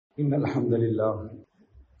إن الحمد لله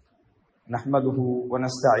نحمده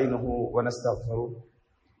ونستعينه ونستغفره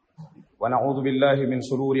ونعوذ بالله من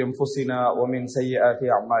شرور أنفسنا ومن سيئات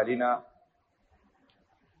أعمالنا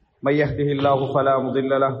من يهده الله فلا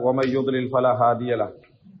مضل له ومن يضلل فلا هادي له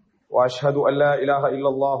وأشهد أن لا إله إلا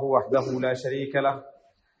الله وحده لا شريك له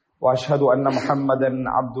وأشهد أن محمدا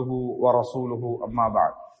عبده ورسوله أما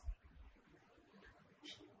بعد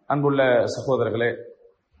அன்புள்ள சகோதரர்களே,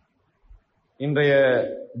 இன்றைய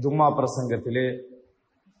ஜும்மா பிரசங்கத்திலே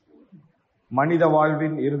மனித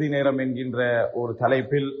வாழ்வின் இறுதி நேரம் என்கின்ற ஒரு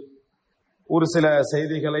தலைப்பில் ஒரு சில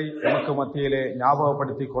செய்திகளை நமக்கு மத்தியிலே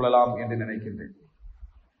ஞாபகப்படுத்திக் கொள்ளலாம் என்று நினைக்கின்றேன்.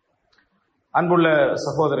 அன்புள்ள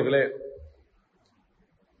சகோதரர்களே,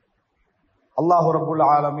 அல்லாஹ் ரப்புல்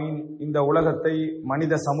ஆலமீன் இந்த உலகத்தை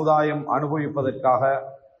மனித சமுதாயம் அனுபவிப்பதற்காக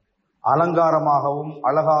அலங்காரமாகவும்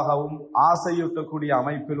அழகாகவும் ஆசையூட்டக்கூடிய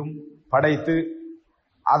அமைப்பிலும் படைத்து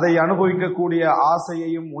அதை அனுபவிக்கக்கூடிய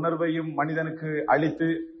ஆசையையும் உணர்வையும் மனிதனுக்கு அளித்து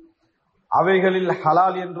அவைகளில்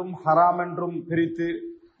ஹலால் என்றும் ஹராம் என்றும் பிரித்து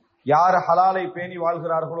யார் ஹலாலை பேணி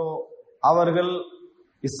வாழ்கிறார்களோ அவர்கள்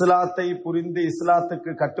இஸ்லாத்தை புரிந்து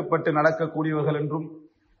இஸ்லாத்துக்கு கட்டுப்பட்டு நடக்கக்கூடியவர்கள் என்றும்,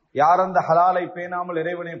 யார் அந்த ஹலாலை பேணாமல்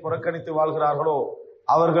இறைவனை புறக்கணித்து வாழ்கிறார்களோ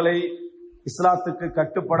அவர்களை இஸ்லாத்துக்கு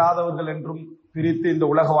கட்டுப்படாதவர்கள் என்றும் பிரித்து இந்த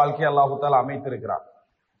உலக வாழ்க்கையை அல்லாஹ் தஆலா அமைத்திருக்கிறார்.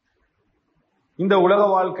 இந்த உலக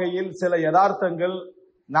வாழ்க்கையில் சில யதார்த்தங்கள்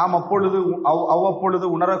நாம் அவ்வப்பொழுது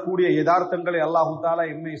உணரக்கூடிய யதார்த்தங்களை அல்லாஹ் தஆலா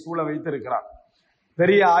எம்மை சூழ வைத்திருக்கிறார்.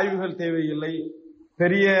 பெரிய ஆய்வுகள் தேவையில்லை,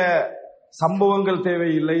 பெரிய சம்பவங்கள்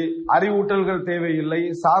தேவையில்லை, அறிவூட்டல்கள் தேவையில்லை.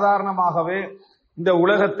 சாதாரணமாகவே இந்த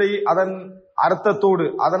உலகத்தை அதன் அர்த்தத்தோடு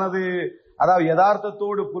அதாவது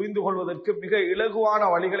யதார்த்தத்தோடு புரிந்து கொள்வதற்கு மிக இலகுவான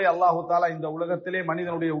வழிகளை அல்லாஹு தஆலா இந்த உலகத்திலே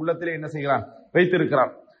மனிதனுடைய உள்ளத்திலே என்ன செய்கிறான்,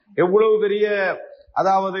 வைத்திருக்கிறான். எவ்வளவு பெரிய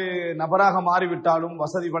நபராக மாறிவிட்டாலும்,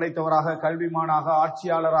 வசதி படைத்தவராக, கல்விமானாக,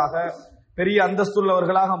 ஆட்சியாளராக, பெரிய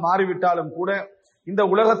அந்தஸ்துள்ளவர்களாக மாறிவிட்டாலும் கூட இந்த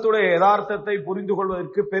உலகத்துடைய யதார்த்தத்தை புரிந்து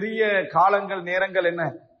கொள்வதற்கு பெரிய காலங்கள் நேரங்கள் என்ன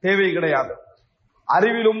தேவை கிடையாது.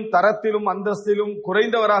 அறிவிலும் தரத்திலும் அந்தஸ்திலும்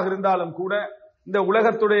குறைந்தவராக இருந்தாலும் கூட இந்த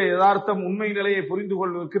உலகத்துடைய யதார்த்தம் உண்மை நிலையை புரிந்து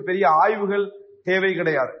கொள்வதற்கு பெரிய ஆய்வுகள் தேவை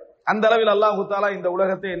கிடையாது. அந்த அளவில் அல்லாஹு தஆலா இந்த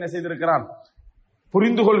உலகத்தை என்ன செய்திருக்கிறான்,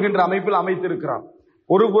 புரிந்து கொள்கின்ற அமைப்பில் அமைத்திருக்கிறான்.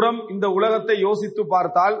 ஒரு புறம் இந்த உலகத்தை யோசித்து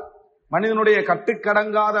பார்த்தால் மனிதனுடைய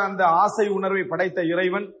கட்டுக்கடங்காத அந்த ஆசை உணர்வை படைத்த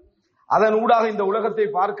இறைவன் அதன் ஊடாக இந்த உலகத்தை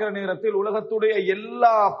பார்க்கிற நேரத்தில் உலகத்துடைய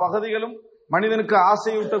எல்லா பகுதிகளும் மனிதனுக்கு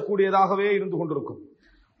ஆசையூட்டக்கூடியதாகவே இருந்து கொண்டிருக்கும்.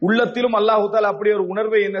 உள்ளத்திலும் அல்லாஹு தஆலா அப்படி ஒரு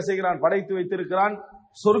உணர்வை என்ன செய்கிறான், படைத்து வைத்திருக்கிறான்.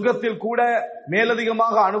 சொர்க்கத்தில் கூட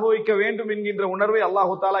மேலதிகமாக அனுபவிக்க வேண்டும் என்கின்ற உணர்வை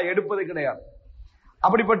அல்லாஹு தஆலா எடுப்பது கிடையாது.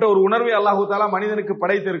 அப்படிப்பட்ட ஒரு உணர்வை அல்லாஹு தஆலா மனிதனுக்கு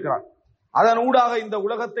படைத்திருக்கிறான். அதன் ஊடாக இந்த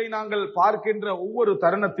உலகத்தை நாங்கள் பார்க்கின்ற ஒவ்வொரு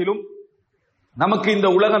தருணத்திலும் நமக்கு இந்த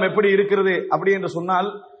உலகம் எப்படி இருக்கிறது அப்படி என்று சொன்னால்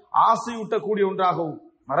ஆசையூட்டக்கூடிய ஒன்றாகவும்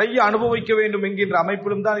நிறைய அனுபவிக்க வேண்டும் என்கின்ற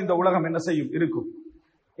அமைப்பிலும் தான் இந்த உலகம் என்ன செய்யும் இருக்கும்.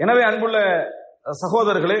 எனவே அன்புள்ள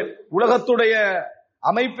சகோதரர்களே, உலகத்துடைய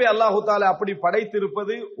அமைப்பை அல்லாஹு தஆலா அப்படி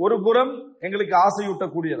படைத்திருப்பது ஒரு புறம் எங்களுக்கு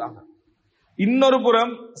ஆசையூட்டக்கூடியதாக, இன்னொரு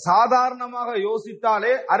புறம் சாதாரணமாக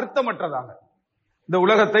யோசித்தாலே அர்த்தமற்றதாக. இந்த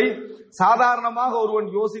உலகத்தை சாதாரணமாக ஒருவன்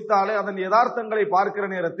யோசித்தாலே அதன் யதார்த்தங்களை பார்க்கிற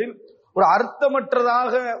நேரத்தில் ஒரு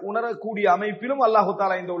அர்த்தமற்றதாக உணரக்கூடிய அமைப்பிலும் அல்லாஹு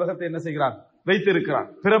தஆலா இந்த உலகத்தை என்ன செய்கிறான், வைத்திருக்கிறான்.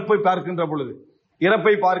 பிறப்பை பார்க்கின்ற பொழுது,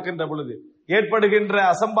 இறப்பை பார்க்கின்ற பொழுது, ஏற்படுகின்ற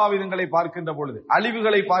அசம்பாவிதங்களை பார்க்கின்ற பொழுது,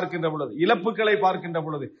 அழிவுகளை பார்க்கின்ற பொழுது, இழப்புகளை பார்க்கின்ற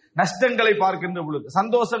பொழுது, நஷ்டங்களை பார்க்கின்ற பொழுது,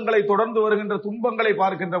 சந்தோஷங்களை தொடர்ந்து வருகின்ற துன்பங்களை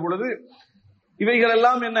பார்க்கின்ற பொழுது, இவைகள்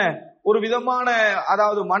எல்லாம் என்ன ஒரு விதமான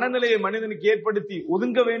மனநிலையை மனிதனுக்கு ஏற்படுத்தி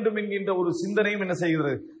ஒதுங்க வேண்டும் என்கின்ற ஒரு சிந்தனையும் என்ன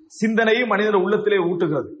செய்கிறது, சிந்தனையும் மனிதன் உள்ளத்திலே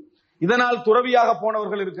ஊட்டுகிறது. இதனால் துறவியாக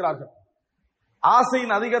போனவர்கள் இருக்கிறார்கள்.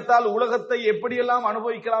 ஆசையின் அதிகத்தால் உலகத்தை எப்படியெல்லாம்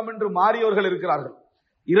அனுபவிக்கலாம் என்று மாறியவர்கள் இருக்கிறார்கள்.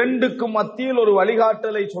 இரண்டுக்கும் மத்தியில் ஒரு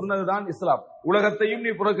வழிகாட்டலை சொன்னதுதான் இஸ்லாம். உலகத்தையும்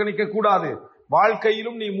நீ புறக்கணிக்க கூடாது,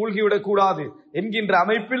 வாழ்க்கையிலும் நீ மூழ்கிவிடக் கூடாது என்கின்ற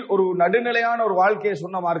அமைப்பில் ஒரு நடுநிலையான ஒரு வாழ்க்கையை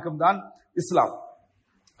சொன்ன மார்க்கம் தான் இஸ்லாம்.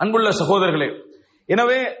 அன்புள்ள சகோதரர்களே,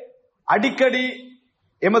 எனவே அடிக்கடி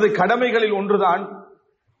எமது கடமைகளில் ஒன்றுதான்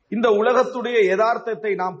இந்த உலகத்துடைய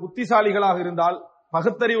யதார்த்தத்தை நாம் புத்திசாலிகளாக இருந்தால்,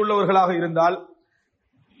 பகுத்தறிவுள்ளவர்களாக இருந்தால்,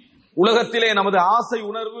 உலகத்திலே நமது ஆசை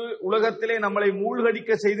உணர்வு உலகத்திலே நம்மளை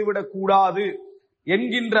மூழ்கடிக்க செய்துவிடக் கூடாது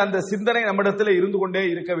என்கின்ற அந்த சிந்தனை நம்மிடத்திலே இருந்து கொண்டே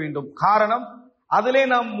இருக்க வேண்டும். காரணம், அதிலே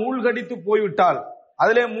நாம் மூழ்கடித்து போய்விட்டால்,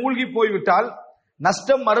 அதிலே மூழ்கி போய்விட்டால்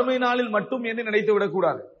நஷ்டம் மறுமை நாளில் மட்டும் என்று நினைத்து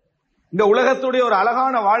விடக்கூடாது. இந்த உலகத்துடைய ஒரு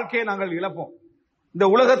அழகான வாழ்க்கையை நாங்கள் இழப்போம். இந்த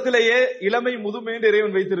உலகத்திலேயே இளமை முதுமை என்று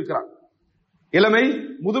இறைவன் வைத்திருக்கிறான். இளமை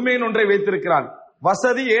முதுமையின் ஒன்றை வைத்திருக்கிறான்,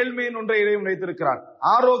 வசதி ஏழ்மையின் ஒன்றை இறைவன் வைத்திருக்கிறான்,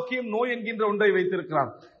 ஆரோக்கியம் நோய் என்கின்ற ஒன்றை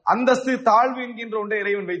வைத்திருக்கிறான், அந்தஸ்து தாழ்வு என்கின்ற ஒன்றை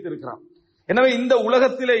இறைவன் வைத்திருக்கிறான். எனவே இந்த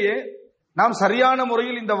உலகத்திலேயே நாம் சரியான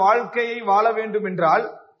முறையில் இந்த வாழ்க்கையை வாழ வேண்டும் என்றால்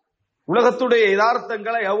உலகத்துடைய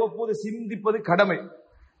யதார்த்தங்களை அவ்வப்போது சிந்திப்பது கடமை.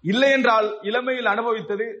 இல்லை என்றால் இளமையில்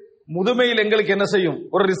அனுபவித்தது முதுமையில் எங்களுக்கு என்ன செய்யும்?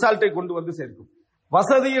 ஒரு ரிசல்ட்டை கொண்டு வந்து சேர்க்கும்.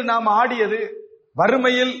 வசதியில் நாம் ஆடியது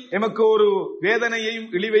வறுமையில் எமக்கு ஒரு வேதனையையும்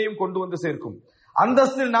இழிவையும் கொண்டு வந்து சேர்க்கும்.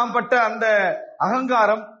 அந்தஸ்தில் நாம் பட்ட அந்த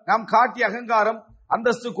அகங்காரம், நாம் காட்டிய அகங்காரம்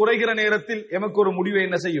அந்தஸ்து குறைகிற நேரத்தில் எமக்கு ஒரு முடிவை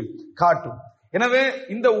என்ன செய்யும்? காட்டும். எனவே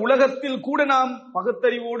இந்த உலகத்தில் கூட நாம்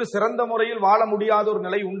பகுத்தறிவோடு சிறந்த முறையில் வாழ முடியாத ஒரு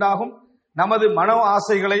நிலை உண்டாகும். நமது மனோ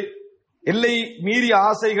ஆசைகளை, எல்லை மீறிய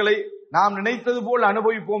ஆசைகளை நாம் நினைத்தது போல்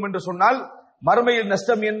அனுபவிப்போம் என்று சொன்னால் மறுமையில்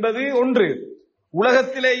நஷ்டம் என்பது ஒன்று.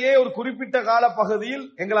 உலகத்திலேயே ஒரு குறிப்பிட்ட கால பகுதியில்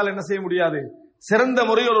எங்களால் என்ன செய்ய முடியாது? சிறந்த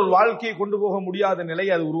முறையில் ஒரு வாழ்க்கையை கொண்டு போக முடியாத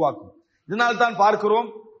நிலையை அது உருவாக்கும். இதனால் தான் பார்க்கிறோம்,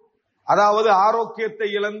 அதாவது ஆரோக்கியத்தை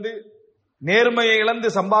இழந்து நேர்மையை இழந்து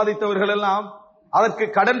சம்பாதித்தவர்கள் எல்லாம் அதற்கு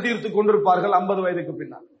கடன் தீர்த்து கொண்டிருப்பார்கள் 50 வயதுக்கு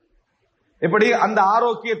பின்னால். எப்படி? அந்த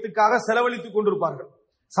ஆரோக்கியத்துக்காக செலவழித்துக் கொண்டிருப்பார்கள்.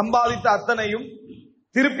 சம்பாதித்த அத்தனையும்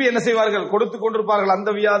திருப்பி என்ன செய்வார்கள்? கொடுத்துக் கொண்டிருப்பார்கள். அந்த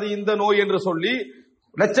வியாதி, இந்த நோய் என்று சொல்லி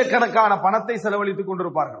லட்சக்கணக்கான பணத்தை செலவழித்துக்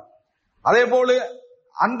கொண்டிருப்பார்கள். அதே போல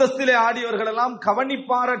அந்தஸ்திலே ஆடியவர்கள் எல்லாம்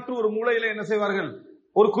கவனிப்பாரற்று ஒரு மூலையில என்ன செய்வார்கள்?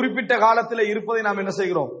 ஒரு குறிப்பிட்ட காலத்தில் இருப்பதை நாம் என்ன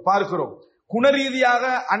செய்கிறோம்? பார்க்கிறோம். குணரீதியாக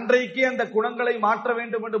அன்றைக்கே அந்த குணங்களை மாற்ற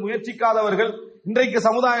வேண்டும் என்று முயற்சிக்காதவர்கள் இன்றைக்கு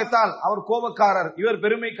சமுதாயத்தால் அவர் கோபக்காரர், இவர்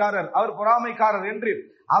பெருமைக்காரர், அவர் பொறாமைக்காரர் என்று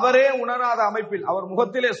அவரே உணராத அமைப்பில் அவர்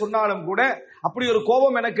முகத்திலே சொன்னாலும் கூட அப்படி ஒரு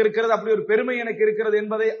கோபம் எனக்கு இருக்கிறது, அப்படி ஒரு பெருமை எனக்கு இருக்கிறது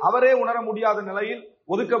என்பதை அவரே உணர முடியாத நிலையில்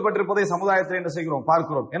ஒதுக்கப்பட்டிருப்பதை சமுதாயத்தில் என்ன செய்கிறோம்?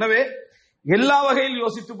 பார்க்கிறோம். எனவே எல்லா வகையில்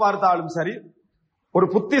யோசித்து பார்த்தாலும் சரி, ஒரு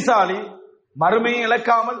புத்திசாலி மறுமையை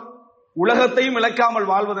இழக்காமல் உலகத்தையும் இழக்காமல்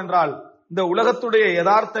வாழ்வதென்றால் இந்த உலகத்துடைய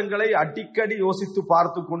யதார்த்தங்களை அடிக்கடி யோசித்து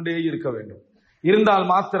பார்த்து கொண்டே இருக்க வேண்டும். இருந்தால்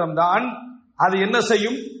மாத்திரம்தான் அது என்ன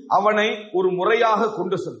செய்யும்? அவனை ஒரு முறையாக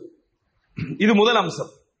கொண்டு செல்லும். இது முதல்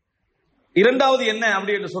அம்சம். இரண்டாவது என்ன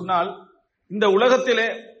அப்படி என்று சொன்னால், இந்த உலகத்திலே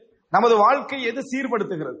நமது வாழ்க்கை எது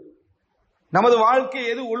சீர்படுத்துகிறது, நமது வாழ்க்கை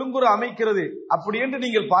எது ஒழுங்குற அமைக்கிறது அப்படி என்று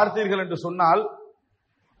நீங்கள் பார்த்தீர்கள் என்று சொன்னால்,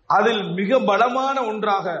 அதில் மிக பலமான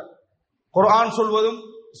ஒன்றாக குர்ஆன் சொல்வதும்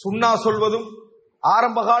சுன்னா சொல்வதும்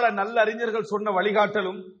ஆரம்பகால நல்ல அறிஞர்கள் சொன்ன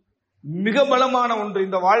வழிகாட்டலும் மிக பலமான ஒன்று.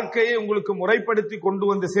 இந்த வாழ்க்கையை உங்களுக்கு முறைப்படுத்தி கொண்டு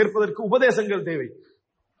வந்து சேர்ப்பதற்கு உபதேசங்கள் தேவை.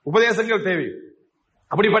 உபதேசங்கள் தேவை.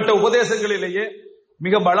 அப்படிப்பட்ட உபதேசங்களிலேயே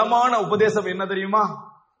மிக பலமான உபதேசம் என்ன தெரியுமா?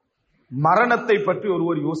 மரணத்தை பற்றி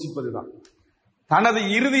ஒருவர் யோசிப்பதுதான். தனது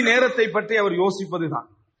இறுதி நேரத்தை பற்றி அவர் யோசிப்பதுதான்.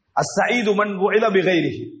 அஸ்ஸஈது மன் உஇல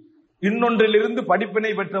பிகைரிஹி. இன்னொன்றிலிருந்து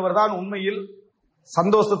படிப்பினை பெற்றவர் தான் உண்மையில்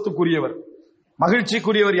சந்தோஷத்துக்குரியவர்,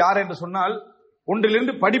 மகிழ்ச்சிக்குரியவர். யார் என்று சொன்னால்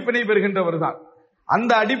ஒன்றிலிருந்து படிப்பினை பெறுகின்றவர் தான்.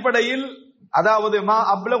 அந்த அடிப்படையில் அதாவது மா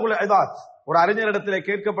அப்லகுல் இதாத், ஒரு அறிஞரிடத்திலே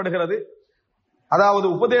கேட்கப்படுகிறது, அதாவது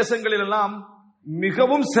உபதேசங்களில் எல்லாம்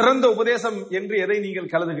மிகவும் சிறந்த உபதேசம் என்று எதை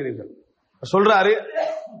நீங்கள் கருதுகிறீர்கள்? சொல்றாரு,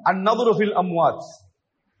 அந்நதுரு ஃபில் அம்வாத்,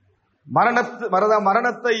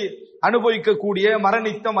 மரணத்தை அனுபவிக்கக்கூடிய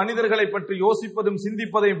மரணித்த மனிதர்களை பற்றி யோசிப்பதும்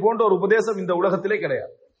சிந்திப்பதையும் போன்ற ஒரு உபதேசம் இந்த உலகத்திலே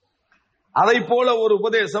கிடையாது. அதை போல ஒரு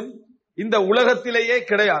உபதேசம் இந்த உலகத்திலேயே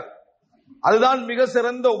கிடையாது. அதுதான் மிக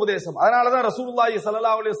சிறந்த உபதேசம். அதனாலதான் ரசூலுல்லாஹி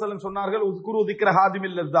ஸல்லல்லாஹு அலைஹி வஸல்லம் சொன்னார்கள், உஸ்குரு திக்ர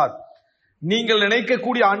ஹாதிமில் லஸ்ஸாத், நீங்கள்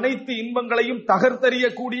நினைக்கக்கூடிய அனைத்து இன்பங்களையும்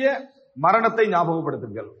தகர்த்தெறியக்கூடிய மரணத்தை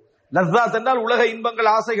ஞாபகப்படுத்துங்கள். லஸ்ஸாத் என்றால் உலக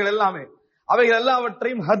இன்பங்கள், ஆசைகள் எல்லாமே, அவைகள்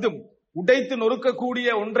எல்லாவற்றையும் ஹதும், உடைத்து நொறுக்கக்கூடிய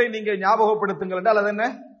ஒன்றை நீங்க ஞாபகப்படுத்துங்கள் என்றால் அது என்ன?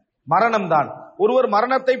 மரணம் தான். ஒருவர்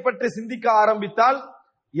மரணத்தை பற்றி சிந்திக்க ஆரம்பித்தால்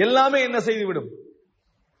எல்லாமே என்ன செய்துவிடும்?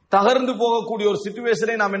 தகர்ந்து போகக்கூடிய ஒரு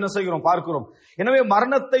சிச்சுவேஷனை நாம் என்ன செய்கிறோம்? பார்க்கிறோம். எனவே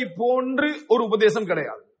மரணத்தை போன்று ஒரு உபதேசம்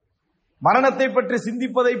கிடையாது. மரணத்தை பற்றி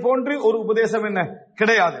சிந்திப்பதை போன்று ஒரு உபதேசம் என்ன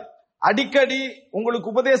கிடையாது. அடிக்கடி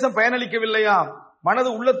உங்களுக்கு உபதேசம் பயனளிக்கவில்லையா, மனது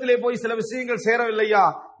உள்ளத்திலே போய் சில விஷயங்கள் சேரவில்லையா,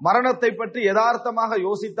 மரணத்தை பற்றி யதார்த்தமாக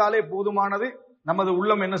யோசித்தாலே போதுமானது. நமது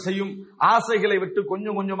உள்ளம் என்ன செய்யும்? ஆசைகளை விட்டு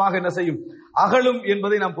கொஞ்சம் கொஞ்சமாக என்ன செய்யும்? அகலும்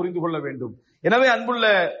என்பதை நாம் புரிந்து கொள்ள வேண்டும். எனவே அன்புள்ள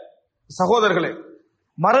சகோதரர்களே,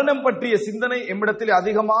 மரணம் பற்றிய சிந்தனை எம்மிடத்தில்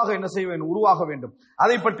அதிகமாக என்ன செய்ய வேண்டும்? உருவாக வேண்டும்.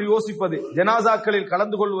 அதை பற்றி யோசிப்பது, ஜனாசாக்களில்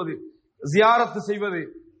கலந்து கொள்வது, ஜியாரத்து செய்வது,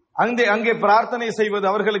 அங்கே பிரார்த்தனை செய்வது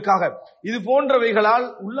அவர்களுக்காக, இது போன்றவைகளால்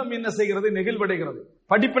உள்ளம் என்ன செய்கிறது? நெகிழ்வடைகிறது,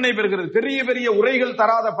 படிப்பினை பெறுகிறது. பெரிய பெரிய உரைகள்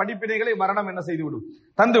தராத படிப்பினைகளை மரணம் என்ன செய்துவிடும்?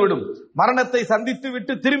 தந்துவிடும். மரணத்தை சந்தித்து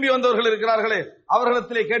விட்டு திரும்பி வந்தவர்கள் இருக்கிறார்களே,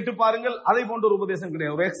 அவர்களிடத்திலே கேட்டு பாருங்கள், அதை போன்ற ஒரு உபதேசம்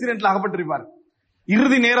கிடையாது. ஒரு ஆக்சிடென்ட்ல அகப்பட்டிருப்பார்,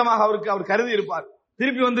 இறுதி நேரமாக அவர் கருதி இருப்பார்,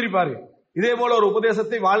 திருப்பி வந்திருப்பாரு. இதே போல ஒரு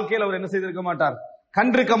உபதேசத்தை வாழ்க்கையில் அவர் என்ன செய்திருக்க மாட்டார்?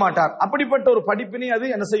 கண்டிருக்க மாட்டார். அப்படிப்பட்ட ஒரு படிப்பினை அது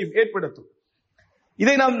என்ன செய்யும்? ஏற்படுத்தும்.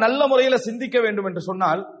 இதை நாம் நல்ல முறையில சிந்திக்க வேண்டும் என்று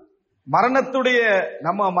சொன்னால், மரணத்துடைய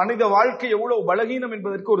நம்ம மனித வாழ்க்கை எவ்வளவு பலகீனம்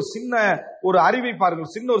என்பதற்கு ஒரு அறிவை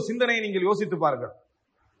பாருங்கள், சின்ன ஒரு சிந்தனையை நீங்கள் யோசித்து பாருங்கள்.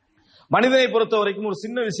 மனிதனை பொறுத்த வரைக்கும் ஒரு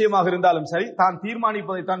சின்ன விஷயமாக இருந்தாலும் சரி, தான்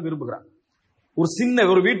தீர்மானிப்பதை தான் விரும்புகிறார்.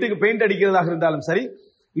 ஒரு வீட்டுக்கு பெயிண்ட் அடிக்கிறதாக இருந்தாலும் சரி,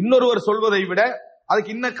 இன்னொருவர் சொல்வதை விட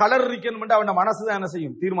அதுக்கு இன்ன கலர் இருக்கணும் அவன் மனசுதான் என்ன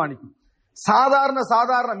செய்யும், தீர்மானிக்கும்.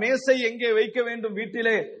 சாதாரண மேசை எங்கே வைக்க வேண்டும்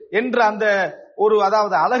வீட்டிலே என்ற அந்த ஒரு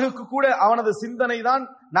அதாவது அழகுக்கு கூட அவனது சிந்தனை தான்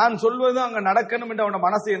நான் சொல்வது அங்க நடக்கணும் என்று அவன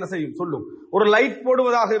மனசு என்ன செய்யும், சொல்லும். ஒரு லைட்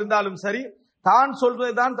போடுவதாக இருந்தாலும் சரி, தான்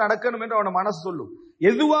சொல்வதுதான் நடக்கணும் என்று அவன மனசு சொல்லும்.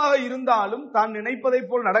 எதுவாக இருந்தாலும் தான் நினைப்பதை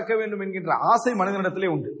போல் நடக்க வேண்டும் என்கின்ற ஆசை மனிதனிடத்திலே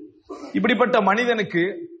உண்டு. இப்படிப்பட்ட மனிதனுக்கு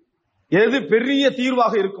எது பெரிய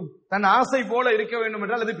தீர்வாக இருக்கும்? தன் ஆசை போல இருக்க வேண்டும்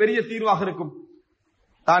என்றால் அது பெரிய தீர்வாக இருக்கும்.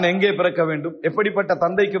 தான் எங்கே பிறக்க வேண்டும், எப்படிப்பட்ட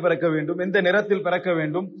தந்தைக்கு பிறக்க வேண்டும், எந்த நிறத்தில் பிறக்க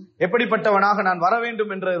வேண்டும், எப்படிப்பட்டவனாக நான் வர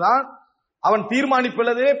வேண்டும் என்றுதான் அவன்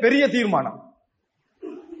தீர்மானிப்பதே பெரிய தீர்மானம்.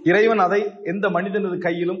 இறைவன் அதை எந்த மனிதனது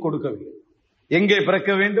கையிலும் கொடுக்கவில்லை. எங்கே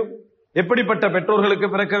பிறக்க வேண்டும், எப்படிப்பட்ட பெற்றோர்களுக்கு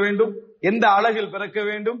பிறக்க வேண்டும், எந்த அழகில் பிறக்க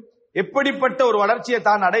வேண்டும், எப்படிப்பட்ட ஒரு வளர்ச்சியை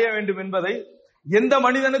தான் அடைய வேண்டும் என்பதை எந்த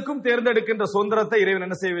மனிதனுக்கும் தேர்ந்தெடுக்கின்ற சுதந்திரத்தை இறைவன்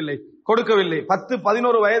என்ன செய்யவில்லை, கொடுக்கவில்லை.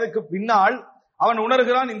 10-11 வயதுக்கு பின்னால் அவன்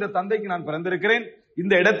உணர்கிறான், இந்த தந்தைக்கு நான் பிறந்திருக்கிறேன்,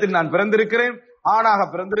 இந்த இடத்தில் நான் பிறந்திருக்கிறேன், ஆணாக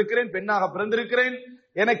பிறந்திருக்கிறேன், பெண்ணாக பிறந்திருக்கிறேன்,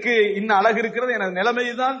 எனக்கு இன்ன அழகு இருக்கிறது, எனது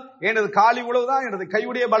நிலைமைதான், எனது கால் இவ்வளவுதான், எனது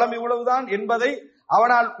கையுடைய பலம் இவ்வளவுதான் என்பதை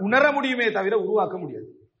அவனால் உணர முடியுமே தவிர உருவாக்க முடியாது.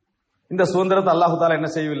 இந்த சுதந்திரத்தை அல்லாஹு தஆலா என்ன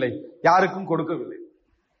செய்யவில்லை, யாருக்கும் கொடுக்கவில்லை.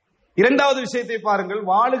 இரண்டாவது விஷயத்தை பாருங்கள்,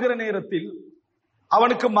 வாழுகிற நேரத்தில்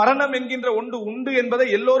அவனுக்கு மரணம் என்கின்ற ஒன்று உண்டு என்பதை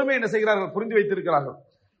எல்லோருமே என்ன செய்கிறார்கள், புரிந்து வைத்திருக்கிறார்கள்.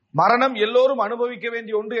 மரணம் எல்லோரும் அனுபவிக்க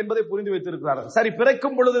வேண்டிய ஒன்று என்பதை புரிந்து வைத்திருக்கிறார்கள். சரி,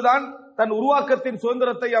 பிறக்கும் பொழுதுதான் தன் உருவாக்கத்தின்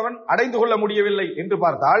சுதந்திரத்தை அவன் அடைந்து கொள்ள முடியவில்லை என்று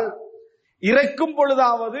பார்த்தால், இறக்கும்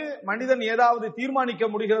பொழுதாவது மனிதன் ஏதாவது தீர்மானிக்க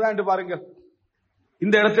முடிகிறதா என்று பாருங்கள்.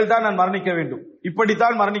 இந்த இடத்தில் தான் நான் மரணிக்க வேண்டும்,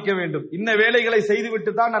 இப்படித்தான் மரணிக்க வேண்டும், இன்ன வேலைகளை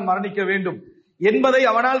செய்துவிட்டு தான் நான் மரணிக்க வேண்டும் என்பதை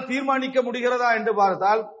அவனால் தீர்மானிக்க முடிகிறதா என்று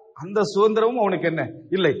பார்த்தால் அந்த சுதந்திரமும் அவனுக்கு என்ன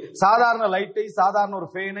இல்லை. சாதாரண லைட்டை, சாதாரண ஒரு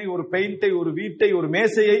ஃபேனை, ஒரு பெயிண்டை, ஒரு வீட்டை, ஒரு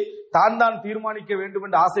மேசையை தான் தீர்மானிக்க வேண்டும்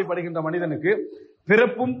என்று ஆசைப்படுகின்ற மனிதனுக்கு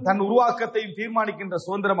பிறப்பும் தன் உருவாக்கத்தையும் தீர்மானிக்கின்ற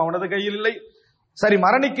சுதந்திரம் அவனது கையில் இல்லை. சரி,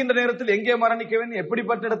 மரணிக்கின்ற நேரத்தில் எங்கே மரணிக்க வேண்டும்,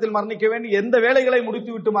 எப்படிப்பட்ட இடத்தில் மரணிக்க வேண்டும், எந்த வேலைகளை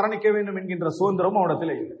முடித்துவிட்டு மரணிக்க வேண்டும் என்கின்ற சுதந்திரம்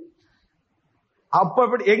அவனத்தில் இல்லை.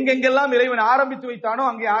 அப்படி எங்கெங்கெல்லாம் இறைவன் ஆரம்பித்து வைத்தானோ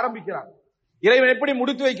அங்கே ஆரம்பிக்கிறான், இறைவன் எப்படி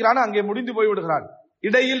முடித்து வைக்கிறானோ அங்கே முடிந்து போய்விடுகிறான்.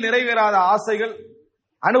 இடையில் நிறைவேறாத ஆசைகள்,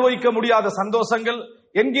 அனுபவிக்க முடியாத சந்தோஷங்கள்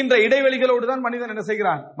என்கின்ற இடைவெளிகளோடு தான் மனிதன் என்ன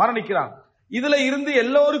செய்கிறான், மரணிக்கிறான். இதுல இருந்து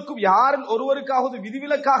எல்லோருக்கும் யாரும் ஒருவருக்காவது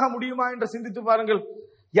விதிவிலக்காக முடியுமா என்று சிந்தித்து பாருங்கள்.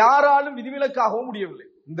 யாராலும் விதிவிலக்காகவும் முடியவில்லை.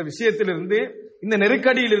 இந்த விஷயத்திலிருந்து, இந்த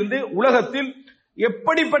நெருக்கடியிலிருந்து உலகத்தில்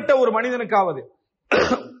எப்படிப்பட்ட ஒரு மனிதனுக்காவது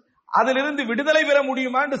அதிலிருந்து விடுதலை பெற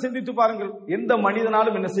முடியுமா என்று சிந்தித்து பாருங்கள். எந்த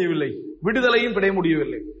மனிதனாலும் என்ன செய்யவில்லை, விடுதலையும் பெற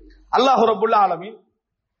முடியவில்லை. அல்லாஹ் ரப்புல் ஆலமீன்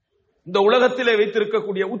இந்த உலகத்திலே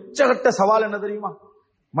வைத்திருக்கக்கூடிய உச்சகட்ட சவால் என்ன தெரியுமா?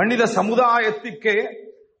 மனித சமுதாயத்துக்கே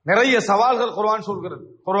நிறைய சவால்கள் குர்ஆன் சொல்கிறது.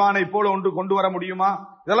 குர்ஆனை போல ஒன்று கொண்டு வர முடியுமா?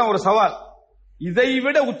 இதெல்லாம் ஒரு சவால்.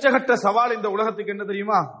 இதைவிட உச்சகட்ட சவால் இந்த உலகத்துக்கு என்ன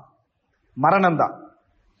தெரியுமா? மரணம் தான்,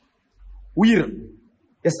 உயிர்.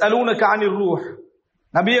 யஸ்அலூனக அனிர் ரூஹ்,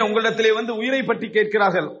 நபியே உங்களிடத்திலே வந்து உயிரை பற்றி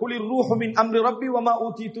கேட்கிறார்கள். குலிர் ரூஹு மின் அம்ரி ரப்பி வமா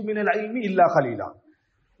ஊதீது மினல் இல்மி இல்லா கலீலா.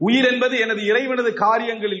 உயிர் என்பது எனது இறைவனது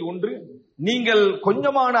காரியங்களில் ஒன்று, நீங்கள்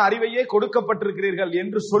கொஞ்சமான அறிவையே கொடுக்கப்பட்டிருக்கிறீர்கள்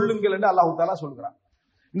என்று சொல்லுங்கள் என்று அல்லாஹ் தஆலா சொல்கிறார்.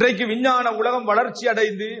 இன்றைக்கு விஞ்ஞான உலகம் வளர்ச்சி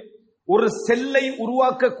அடைந்து ஒரு செல்லை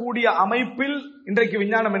உருவாக்கக்கூடிய அமைப்பில் இன்றைக்கு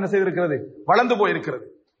விஞ்ஞானம் என்ன செய்திருக்கிறது, வளர்ந்து போயிருக்கிறது.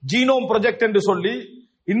 ஜீனோம் ப்ராஜெக்ட் என்று சொல்லி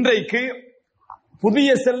இன்றைக்கு புதிய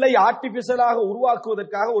செல்லை ஆர்டிபிஷியலாக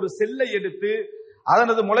உருவாக்குவதற்காக ஒரு செல்லை எடுத்து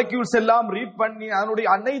அதனது மொலக்யூல்ஸ் எல்லாம் ரீட் பண்ணி அதனுடைய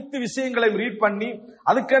அனைத்து விஷயங்களையும் ரீட் பண்ணி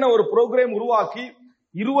அதுக்கென ஒரு புரோகிராம் உருவாக்கி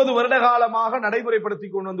 20 வருட காலமாக நடைமுறைப்படுத்தி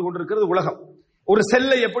கொண்டு வந்து கொண்டிருக்கிறது உலகம். ஒரு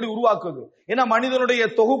செல்லை எப்படி உருவாக்குவது? ஏன்னா மனிதனுடைய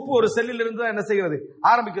தொகுப்பு ஒரு செல்லில் இருந்து என்ன செய்கிறது,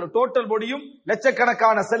 ஆரம்பிக்கிறது. டோட்டல் பாடியும்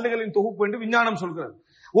லட்சக்கணக்கான செல்லுகளின் தொகுப்பு என்று விஞ்ஞானம் சொல்கிறது.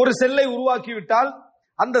 ஒரு செல்லை உருவாக்கிவிட்டால்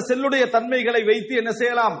அந்த செல்லுடைய தன்மைகளை வைத்து என்ன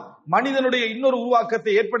செய்யலாம், மனிதனுடைய இன்னொரு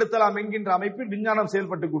உருவாக்கத்தை ஏற்படுத்தலாம் என்கின்ற அமைப்பில் விஞ்ஞானம்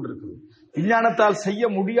செயல்பட்டுக் கொண்டிருக்கிறது. விஞ்ஞானத்தால் செய்ய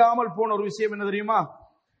முடியாமல் போன ஒரு விஷயம் என்ன தெரியுமா?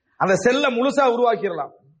 அந்த செல்லை முழுசா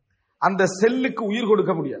உருவாக்கிடலாம், அந்த செல்லுக்கு உயிர்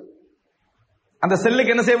கொடுக்க முடியாது. அந்த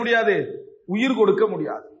செல்லுக்கு என்ன செய்ய முடியாது, உயிர் கொடுக்க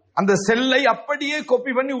முடியாது. அந்த செல்லை அப்படியே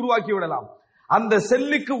காப்பி பண்ணி உருவாக்கி விடலாம். அந்த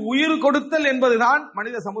செல்லுக்கு உயிர் கொடுத்தல் என்பதுதான்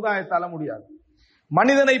மனித சமுதாயத்தால முடியாது.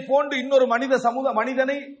 மனிதனை போன்று இன்னொரு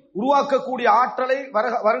மனிதனை உருவாக்கக்கூடிய ஆற்றலை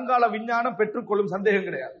வருங்கால விஞ்ஞானம் பெற்றுக்கொள்ளும், சந்தேகம்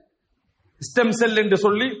கிடையாது. ஸ்டெம் செல் என்று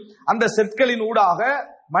சொல்லி அந்த செல்களின் ஊடாக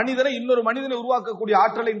மனிதனை இன்னொரு மனிதனை உருவாக்கக்கூடிய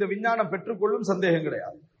ஆற்றலை இந்த விஞ்ஞானம் பெற்றுக்கொள்ளும், சந்தேகம்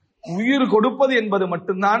கிடையாது. உயிர் கொடுப்பது என்பது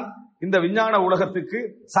மட்டும்தான் இந்த விஞ்ஞான உலகத்துக்கு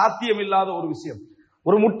சாத்தியமில்லாத ஒரு விஷயம்.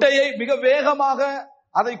 ஒரு முட்டையை மிக வேகமாக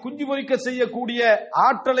அதை குஞ்சு பொரிக்க செய்யக்கூடிய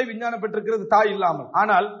ஆற்றலை விஞ்ஞானம் பெற்றிருக்கிறது தாய் இல்லாமல்.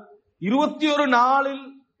 ஆனால் 21 நாளில்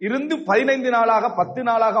இருந்து 15 நாளாக 10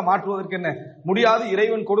 நாளாக மாற்றுவதற்கு என்ன முடியாது.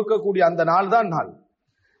 இறைவன் கொடுக்கக்கூடிய அந்த நாள் தான் நாள்.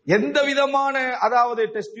 எந்த விதமான அதாவது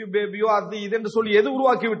டெஸ்ட் டியூப் பேபியோ அது இது என்று சொல்லி எது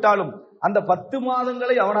உருவாக்கி விட்டாலும் அந்த 10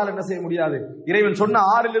 மாதங்களை அவனால் என்ன செய்ய முடியாது. இறைவன் சொன்ன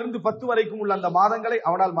 6 to 10 வரைக்கும் உள்ள அந்த மாதங்களை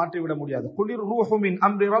அவனால் மாற்றிவிட முடியாது. குலிர் ரூஹு மின்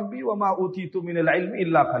அம்ரி ரப்பி வமா ஊதீது மினல் இல்மி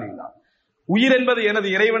இல்லா கலீலா. உயிர் என்பது எனது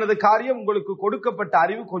இறைவனது காரியம், உங்களுக்கு கொடுக்கப்பட்ட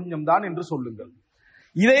அறிவு கொஞ்சம் தான் என்று சொல்லுங்கள்.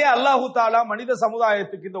 இதையே அல்லாஹு தாலா மனித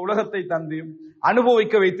சமுதாயத்துக்கு இந்த உலகத்தை தந்து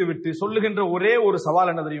அனுபவிக்க வைத்து விட்டு சொல்லுகின்ற ஒரே ஒரு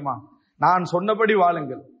சவால் என்ன தெரியுமா? நான் சொன்னபடி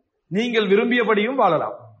வாழுங்கள், நீங்கள் விரும்பியபடியும்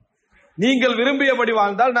வாழலாம். நீங்கள் விரும்பியபடி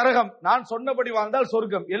வாழ்ந்தால் நரகம், நான் சொன்னபடி வாழ்ந்தால்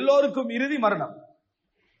சொர்க்கம். எல்லோருக்கும் இறுதி மரணம்.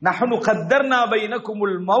 நஹ்னு கத்தர்னா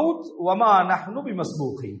பைனகுமுல் மௌத் வமா நஹ்னு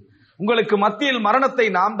பிமஸ்பூகின். உங்களுக்கு மத்தியில் மரணத்தை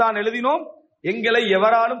நாம் தான் எழுதினோம், எங்களை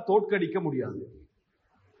எவராலும் தோற்கடிக்க முடியாது.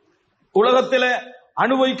 உலகத்தில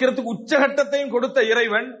அனுபவிக்கிறதுக்கு உச்சகட்டத்தையும் கொடுத்த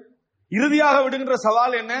இறைவன் இறுதியாக விடுகின்ற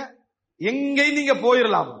சவால் என்ன? எங்கே நீங்க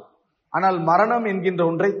போயிடலாம், ஆனால் மரணம் என்கின்ற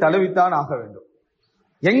ஒன்றை தழுவித்தான் ஆக வேண்டும்.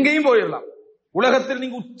 எங்கேயும் போயிடலாம். உலகத்தில்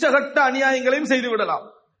நீங்க உச்சகட்ட அநியாயங்களையும் செய்து விடலாம்,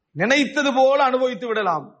 நினைத்தது போல அனுபவித்து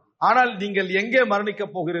விடலாம். ஆனால் நீங்கள் எங்கே மரணிக்க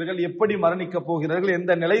போகிறீர்கள், எப்படி மரணிக்க போகிறீர்கள்,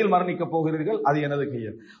 எந்த நிலையில் மரணிக்க போகிறீர்கள், அது எனது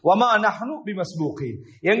கையில். வமா நஹ்னு பிமஸ்பூகின்.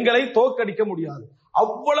 எங்களை தோற்கடிக்க முடியாது.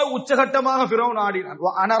 அவ்வளவு உச்சகட்டமாக ஃபிரௌன் ஆடினான்.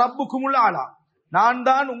 அன ரப்புக்குமுல் ஆலா, நான்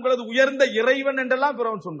தான் உங்களது உயர்ந்த இறைவன் என்றெல்லாம்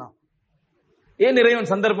ஃபிரௌன் சொன்னான். ஏன்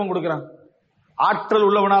இறைவன் சந்தர்ப்பம் கொடுக்கிறான்? ஆற்றல்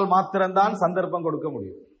உள்ளவனால் மாத்திரம்தான் சந்தர்ப்பம் கொடுக்க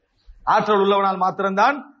முடியும். ஆற்றல் உள்ளவனால்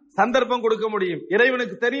மாத்திரம்தான் சந்தர்ப்பம் கொடுக்க முடியும்.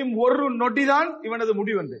 இறைவனுக்கு தெரியும் ஒரு நொடிதான் இவனது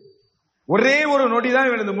முடிவு என்று. ஒரே ஒரு நொடிதான்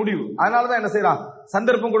இவனது முடிவு. அதனாலதான் என்ன செய்யறான்?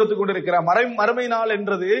 சந்தர்ப்பம் கொடுத்து கொண்டிருக்கிறான். மறுமை நாள்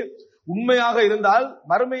என்றது உண்மையாக இருந்தால்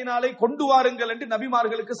மறுமை நாளை கொண்டு வாருங்கள் என்று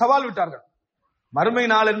நபிமார்களுக்கு சவால் விட்டார்கள். மறுமை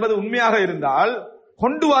நாள் என்பது உண்மையாக இருந்தால்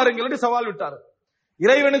கொண்டு வாருங்கள் என்று சவால் விட்டார்கள்.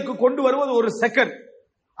 இறைவனுக்கு கொண்டு வருவது ஒரு செகண்ட்.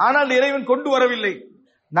 ஆனால் இறைவன் கொண்டு வரவில்லை.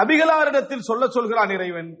 நபிகளாரிடத்தில் சொல்கிறான்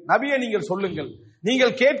இறைவன், நபியை நீங்கள் சொல்லுங்கள்,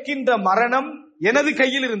 நீங்கள் கேட்கின்ற மரணம் எனது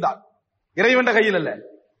கையில் இருந்தால், இறைவன் கையில் அல்ல,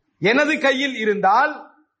 எனது கையில் இருந்தால்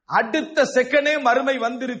அடுத்த செகண்டே மறுமை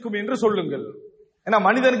வந்திருக்கும் என்று சொல்லுங்கள். ஏன்னா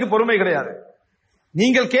மனிதனுக்கு பொறுமை கிடையாது.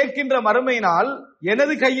 நீங்கள் கேட்கின்ற மறுமையினால்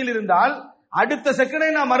எனது கையில் இருந்தால் அடுத்த செகண்டே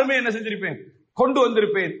நான் மறுமை என்ன செஞ்சிருப்பேன், கொண்டு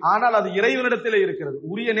வந்திருப்பேன். ஆனால் அது இறைவனிடத்திலே இருக்கிறது.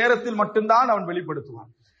 உரிய நேரத்தில் மட்டும்தான் அவன் வெளிப்படுத்துவான்.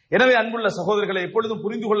 எனவே அன்புள்ள சகோதரர்களை எப்பொழுதும்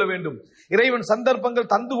புரிந்து கொள்ள வேண்டும். இறைவன்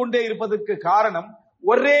சந்தர்ப்பங்கள் தந்து கொண்டே இருப்பதற்கு காரணம்,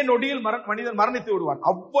 ஒரே நொடியில் மனிதன் மரணித்து விடுவான்.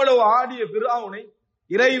 அவ்வளவு ஆடிய பிர்அவுனை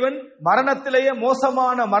இறைவன் மரணத்திலேயே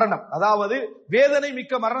மோசமான மரணம், அதாவது வேதனை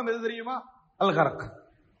மிக்க மரணம் எது தெரியுமா? அல்கரக்,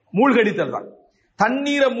 மூழ்கடித்தல் தான்.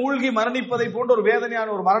 தண்ணீரை மூழ்கி மரணிப்பதை போன்ற ஒரு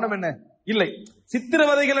வேதனையான ஒரு மரணம் என்ன இல்லை.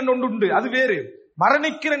 சித்திரவதைகள் என்று ஒன்று உண்டு, அது வேறு.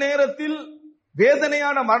 மரணிக்கிற நேரத்தில்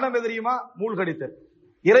வேதனையான மரணம் எது தெரியுமா? மூழ்கடித்தல்.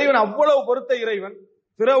 இறைவன் அவ்வளவு பொறுத்த இறைவன்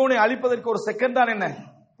பிறவுனை அழிப்பதற்கு ஒரு செகண்ட் தான் என்ன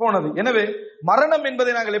போனது. எனவே மரணம்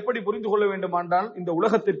என்பதை நாங்கள் எப்படி புரிந்து கொள்ள வேண்டும் என்றால், இந்த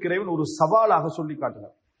உலகத்திற்கு இறைவன் ஒரு சவாலாக சொல்லி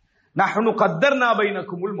காட்டினார். நஹ்னு கத்தர்னா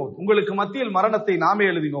பைனகுமுல் மௌத், உங்களுக்கு மத்தியில் மரணத்தை நாமே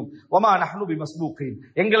எழுதினோம். வமா நஹ்னு பிமஸ்பூகின்,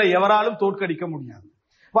 எங்களை எவராலும் தோற்கடிக்க முடியாது.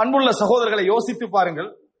 அன்புள்ள சகோதரர்களை யோசித்து பாருங்கள்.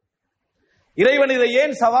 இறைவன் இதை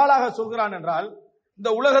ஏன் சவாலாக சொல்கிறான் என்றால்,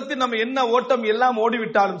 இந்த உலகத்தில் நம்ம என்ன ஓட்டம் எல்லாம்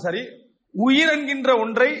ஓடிவிட்டாலும் சரி, உயிர் என்கின்ற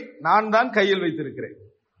ஒன்றை நான் தான் கையில் வைத்திருக்கிறேன்.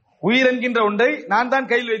 உயிர் என்கின்ற ஒன்றை நான் தான்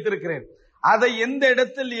கையில் வைத்திருக்கிறேன். அதை எந்த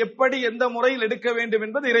இடத்தில் எப்படி எந்த முறையில் எடுக்க வேண்டும்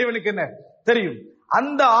என்பது இறைவனுக்கு என்ன தெரியும்.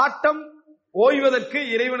 அந்த ஆட்டம் ஓய்வதற்கு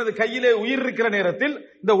இறைவனது கையிலே உயிர் இருக்கிற நேரத்தில்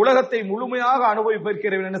இந்த உலகத்தை முழுமையாக அனுபவிப்பதற்கு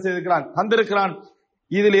இறைவன் என்ன செய்திருக்கிறான், தந்திருக்கிறான்.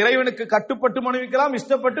 இதில் இறைவனுக்கு கட்டுப்பட்டு அனுபவிக்கலாம்,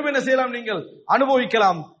 இஷ்டப்பட்டும் என்ன செய்யலாம், நீங்கள்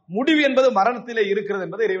அனுபவிக்கலாம். முடிவு என்பது மரணத்திலே இருக்கிறது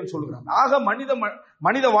என்பதை இறைவன் சொல்கிறான். ஆக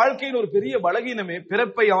மனித வாழ்க்கையின் ஒரு பெரிய பலகீனமே,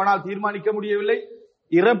 பிறப்பை அவனால் தீர்மானிக்க முடியவில்லை,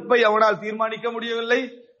 இறப்பை அவனால் தீர்மானிக்க முடியவில்லை.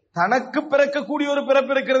 தனக்கு பிறக்கக்கூடிய ஒரு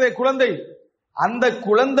பிறப்பு இருக்கிறதே, குழந்தை, அந்த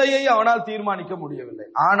குழந்தையை அவனால் தீர்மானிக்க முடியவில்லை.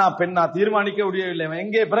 ஆனா பெண்ணா தீர்மானிக்க முடியவில்லை.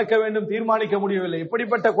 எங்கே பிறக்க வேண்டும் தீர்மானிக்க முடியவில்லை.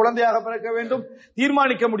 எப்படிப்பட்ட குழந்தையாக பிறக்க வேண்டும்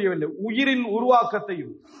தீர்மானிக்க முடியவில்லை. உயிரின்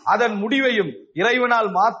உருவாக்கத்தையும் அதன் முடிவையும் இறைவனால்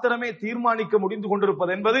மாத்திரமே தீர்மானிக்க முடிந்து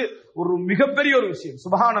கொண்டிருப்பது என்பது ஒரு மிகப்பெரிய ஒரு விஷயம்.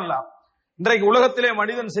 சுப்ஹானல்லாஹ். இன்றைக்கு உலகத்திலே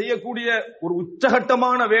மனிதன் செய்யக்கூடிய ஒரு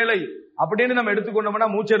உச்சகட்டமான வேலை அப்படின்னு நம்ம எடுத்துக்கொண்டோம்னா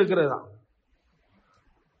மூச்சு எடுக்கிறது தான்.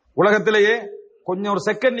 உலகத்திலேயே கொஞ்சம் ஒரு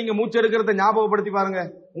செகண்ட் நீங்க மூச்சு எடுக்கிறத ஞாபகப்படுத்தி பாருங்க,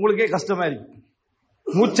 உங்களுக்கே கஷ்டமா இருக்கு.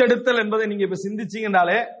 மூச்செடுத்தல் என்பதை நீங்க இப்ப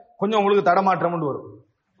சிந்திச்சீங்கன்னாலே கொஞ்சம் உங்களுக்கு தடமாற்றம் வரும்.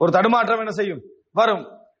 ஒரு தடுமாற்றம் என்ன செய்யும், வரும்.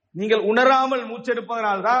 நீங்கள் உணராமல்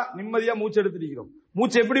மூச்செடுப்பதனால்தான் நிம்மதியா மூச்செடுத்திருக்கிறோம்.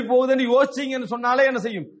 மூச்சு எப்படி போகுதுன்னு யோசிச்சீங்கன்னு சொன்னாலே என்ன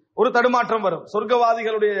செய்யும், ஒரு தடுமாற்றம் வரும்.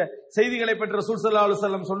 சொர்க்கவாதிகளுடைய செய்திகளை பெற்ற ரசூல் ஸல்லல்லாஹு அலைஹி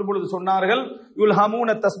வஸல்லம் சொல்லும் பொழுது சொன்னார்கள்,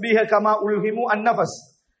 யுல்ஹமூன தஸ்பீஹ கமா உல்ஹிமு அன்னஃபஸ்.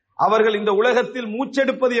 அவர்கள் இந்த உலகத்தில்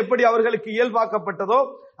மூச்செடுப்பது எப்படி அவர்களுக்கு இயல்பாக்கப்பட்டதோ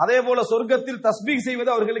அதே போல சொர்க்கத்தில் தஸ்பீஹ் செய்வது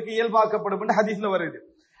அவர்களுக்கு இயல்பாக்கப்படும் என்று ஹதீஸ்ல வருது.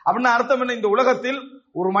 அப்படின்னா அர்த்தம் என்ன, இந்த உலகத்தில்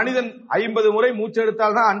ஒரு மனிதன் 50 முறை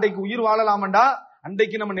மூச்செடுத்தால் தான் அன்றைக்கு உயிர் வாழலாமண்டா,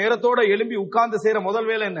 அன்றைக்கு நம்ம நேரத்தோட எழும்பி உட்கார்ந்து செய்யற முதல்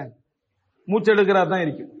வேலை என்ன, மூச்செடுக்கிறார் தான்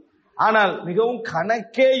இருக்கு. ஆனால் மிகவும்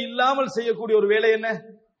கணக்கே இல்லாமல் செய்யக்கூடிய ஒரு வேலை என்ன?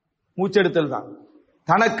 மூச்செடுத்தல் தான்.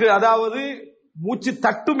 தனக்கு அதாவது மூச்சு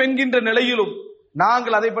தட்டும் என்கின்ற நிலையிலும்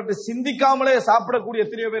நாங்கள் அதை பற்றி சிந்திக்காமலே சாப்பிடக்கூடிய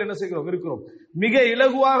எத்தனையோ பேர் என்ன செய்கிறோம் இருக்கிறோம். மிக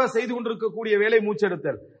இலகுவாக செய்து கொண்டிருக்கக்கூடிய வேலை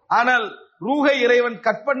மூச்செடுத்தல். ஆனால் ரூஹை இறைவன்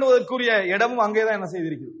கட் பண்ணுவதற்குரிய இடமும் அங்கேதான் என்ன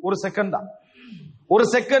செய்திருக்கிறது. ஒரு செகண்ட் தான், ஒரு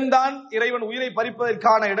செகண்ட் தான் இறைவன் உயிரை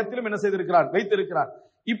பறிப்பதற்கான இடத்திலும் என்ன செய்திருக்கிறார், வைத்திருக்கிறார்.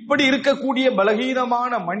 இப்படி இருக்கக்கூடிய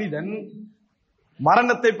பலகீனமான மனிதன்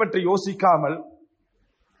மரணத்தை பற்றி யோசிக்காமல்,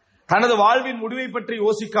 தனது வாழ்வின் முடிவை பற்றி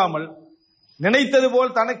யோசிக்காமல், நினைத்தது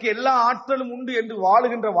போல் தனக்கு எல்லா ஆற்றலும் உண்டு என்று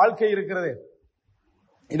வாழுகின்ற வாழ்க்கை இருக்கிறது.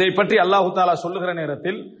 இதை பற்றி அல்லாஹு தஆலா சொல்லுகிற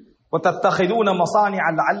நேரத்தில்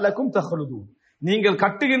நீங்கள்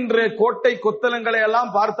கட்டுகின்ற கோட்டை கொத்தலங்களை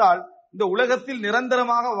எல்லாம் பார்த்தால் இந்த உலகத்தில்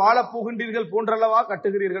நிரந்தரமாக வாழப் போகின்றீர்கள் போன்றல்லவா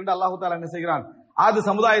கட்டுகிறீர்கள் என்று அல்லாஹு தஆலா என்ன செய்கிறான், ஆது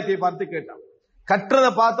சமுதாயத்தை பார்த்து கேட்டான்.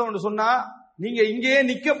 கற்றதை பார்த்தவன் சொன்னா நீங்க இங்கேயே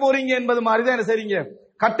நிக்க போறீங்க என்பது மாதிரிதான் என்ன செய்றீங்க,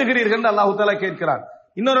 கட்டுகிறீர்கள் என்று அல்லாஹு தஆலா கேட்கிறான்.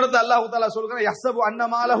 இன்னொரு இடத்துல அல்லாஹு தஆலா சொல்கிறான், யஹ்சபு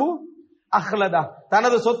அன்னமாலஹு அஹ்லதா,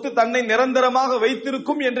 தனது சொத்து தன்னை நிரந்தரமாக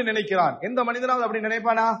வைத்திருக்கும் என்று நினைக்கிறான். எந்த மனிதனாவது அப்படி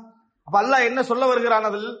நினைப்பானா? அப்ப அல்லாஹ் என்ன சொல்ல வருகிறான்,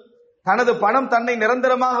 அதில் தனது பணம் தன்னை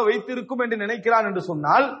நிரந்தரமாக வைத்திருக்கும் என்று நினைக்கிறான் என்று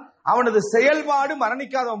சொன்னால் அவனது செயல்பாடு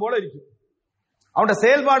மரணிக்காதவன் போல இருக்கும். அவனுடைய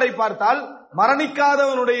செயல்பாடை பார்த்தால்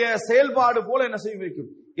மரணிக்காதவனுடைய செயல்பாடு போல என்ன செய்யும் இருக்கும்,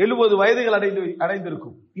 70 வயதுகள்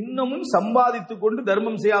அடைந்திருக்கும். இன்னமும் சம்பாதித்துக் கொண்டு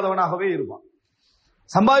தர்மம் செய்யாதவனாகவே இருப்பான்.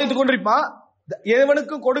 சம்பாதித்துக் கொண்டிருப்பான்,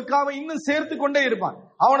 எவனுக்கு கொடுக்காம இன்னும் சேர்த்து கொண்டே இருப்பான்.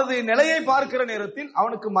 அவனது நிலையை பார்க்கிற நேரத்தில்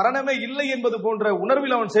அவனுக்கு மரணமே இல்லை என்பது போன்ற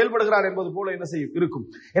உணர்வில் அவன் செயல்படுகிறான் என்பது போல என்ன செய்யும் இருக்கும்.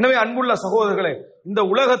 எனவே அன்புள்ள சகோதரர்களே, இந்த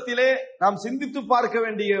உலகத்திலே நாம் சிந்தித்து பார்க்க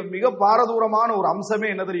வேண்டிய மிக பாரதூரமான ஒரு அம்சமே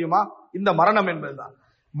என்ன தெரியுமா, இந்த மரணம் என்பதுதான்.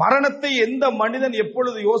 மரணத்தை எந்த மனிதன்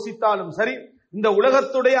எப்பொழுது யோசித்தாலும் சரி, இந்த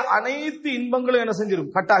உலகத்துடைய அனைத்து இன்பங்களும் என்ன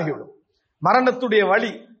செஞ்சிடும், கட்டாகிவிடும். மரணத்துடைய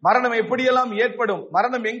வழி, மரணம் எப்படியெல்லாம் ஏற்படும்,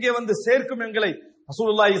 மரணம் எங்கே வந்து சேர்க்கும் எங்களை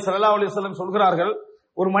ரசூலுல்லாஹி ஸல்லல்லாஹு அலைஹி வஸல்லம் சொல்கிறார்கள்.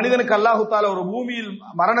 ஒரு மனிதனுக்கு அல்லாஹு தஆலா ஒரு பூமியில்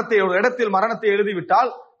மரணத்தை, ஒரு இடத்தில் மரணத்தை எழுதிவிட்டால்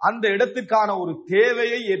அந்த இடத்துக்கான ஒரு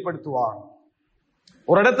தேவையை ஏற்படுத்துவார்.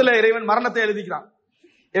 ஒரு இடத்துல இறைவன் மரணத்தை எழுதிக்கிறான்.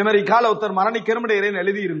 அமெரிக்கால ஒருத்தர் மரணிக்கணும் இறைவன்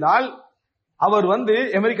எழுதி இருந்தால் அவர் வந்து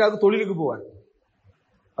அமெரிக்காவுக்கு தொழிலுக்கு போவார்.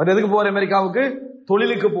 அவர் எதுக்கு போவார்? அமெரிக்காவுக்கு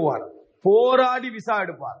தொழிலுக்கு போவார். போராடி விசா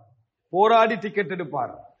எடுப்பார், போராடி டிக்கெட்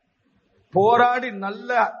எடுப்பார், போராடி நல்ல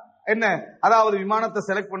என்ன அதாவது விமானத்தை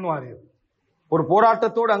செலக்ட் பண்ணுவார். ஒரு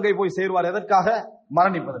போராட்டத்தோடு அங்கே போய் சேருவார். எதற்காக?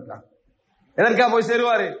 மரணிப்பதற்காக. எதற்காக போய்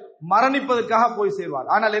சேருவாரு? மரணிப்பதற்காக போய் சேருவார்.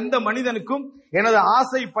 ஆனால் எந்த மனிதனுக்கும் எனது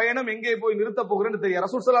ஆசை பயணம் எங்கே போய் நிறுத்த போகிறேன்னு தெரியும்.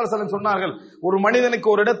 ரசூல் ஸல்லல்லாஹு அலைஹி வஸல்லம் சொன்னார்கள், ஒரு மனிதனுக்கு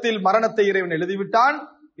ஒரு இடத்தில் மரணத்தை இறைவன் எழுதிவிட்டான்,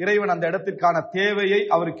 இறைவன் அந்த இடத்திற்கான தேவையை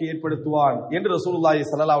அவருக்கு ஏற்படுத்துவான் என்று ரசூலுல்லாஹி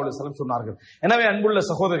ஸல்லல்லாஹு அலைஹி வஸல்லம் சொன்னார்கள். எனவே அன்புள்ள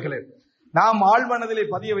சகோதரர்களே, நாம் ஆழ்மனதிலே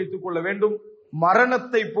பதிய வைத்துக் கொள்ள வேண்டும்,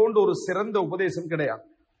 மரணத்தை போன்ற ஒரு சிறந்த உபதேசம் கிடையாது.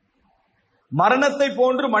 மரணத்தை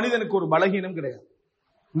போன்று மனிதனுக்கு ஒரு பலகீனம் கிடையாது.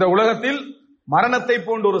 இந்த உலகத்தில் மரணத்தை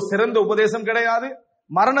போன்ற ஒரு சிறந்த உபதேசம் கிடையாது,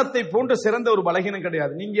 மரணத்தை போன்று சிறந்த ஒரு பலகீனம்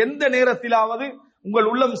கிடையாது. நீங்க எந்த நேரத்திலாவது உங்கள்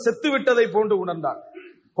உள்ளம் செத்து விட்டதை போன்று உணர்ந்தால்,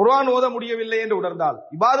 குர்ஆன் ஓத முடியவில்லை என்று உணர்ந்தால்,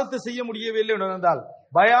 இபாதத்து செய்ய முடியவில்லை என்று உணர்ந்தால்,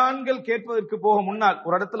 பயான்கள் கேட்பதற்கு போக முன்னால்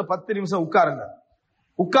ஒரு இடத்துல 10 நிமிஷம் உட்காருங்க.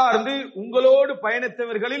 உட்கார்ந்து உங்களோடு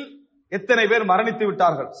பயணித்தவர்களில் எத்தனை பேர் மரணித்து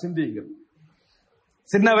விட்டார்கள் சிந்தியுங்கள்.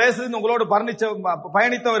 சின்ன வயசுல உங்களோடு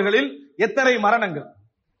பயணித்தவர்களில் எத்தனை மரணங்கள்,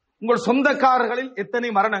 உங்கள் சொந்தக்காரர்களில் எத்தனை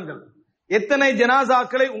மரணங்கள், எத்தனை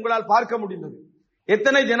ஜனாசாக்களை உங்களால் பார்க்க முடிந்தது,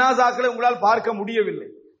 எத்தனை ஜனாசாக்களை உங்களால் பார்க்க முடியவில்லை.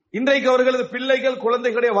 இன்றைக்கு அவர்களது பிள்ளைகள்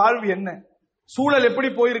குழந்தைகளுடைய வாழ்வு என்ன, சூழல் எப்படி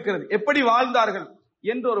போயிருக்கிறது, எப்படி வாழ்ந்தார்கள்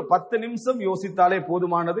என்று ஒரு 10 நிமிஷம் யோசித்தாலே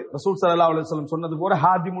போதுமானது. ரசூல் ஸல்லல்லாஹு அலைஹி வஸல்லம் சொன்னது போல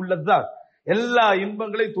ஹாதிமுல் லzzat, எல்லா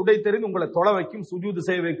இன்பங்களை துடை தெரிந்து உங்களை தொலை வைக்கும், சுஜூது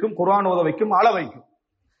செய்ய வைக்கும், குர்ஆன் ஓத வைக்கும், அழ வைக்கும்.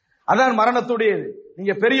 அதான் மரணத்துடையது.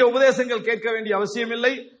 நீங்க பெரிய உபதேசங்கள் கேட்க வேண்டிய அவசியம்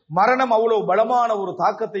இல்லை. மரணம் அவ்வளவு பலமான ஒரு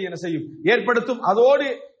தாக்கத்தை என்ன செய்யும், ஏற்படுத்தும். அதோடு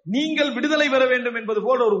நீங்கள் விடுதலை பெற வேண்டும் என்பது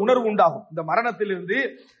போல ஒரு உணர்வு உண்டாகும். இந்த மரணத்திலிருந்து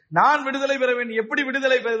நான் விடுதலை பெற வேண்டும், எப்படி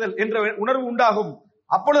விடுதலை பெறுதல் என்ற உணர்வு உண்டாகும்.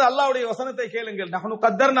 அப்பொழுது அல்லாஹ்வுடைய வசனத்தை கேளுங்கள், நஹ்னு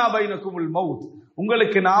கத்தர்னா பைனகுமுல் மௌத்,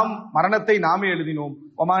 உங்களுக்கு நாம் மரணத்தை நாமே எழுதினோம்,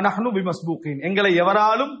 வமா நஹ்னு பிமஸ்பூகின், எங்களை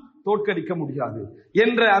எவராலும் தோற்கடிக்க முடியாது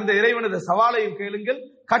என்ற அந்த இறைவனது சவாலையும் கேளுங்கள்.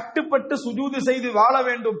 கட்டுப்பட்டு சுஜூது செய்து வாழ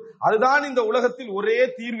வேண்டும், அதுதான் இந்த உலகத்தில் ஒரே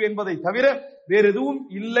தீர்வு என்பதை தவிர வேறு எதுவும்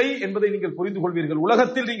இல்லை என்பதை நீங்கள் புரிந்து கொள்வீர்கள்.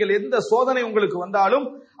 உலகத்தில் நீங்கள் எந்த சோதனை உங்களுக்கு வந்தாலும்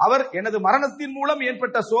அவர் எனது மரணத்தின் மூலம்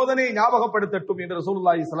ஏற்பட்ட சோதனையை ஞாபகப்படுத்தட்டும் என்று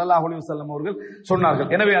ரசூலுல்லாஹி ஸல்லல்லாஹு அலைஹி வஸல்லம் அவர்கள் சொன்னார்கள்.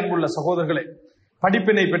 எனவே அன்புள்ள சகோதரர்களே,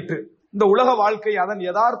 படிப்பினை பெற்று இந்த உலக வாழ்க்கை அதன்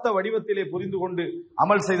யதார்த்த வடிவத்திலே புரிந்து கொண்டு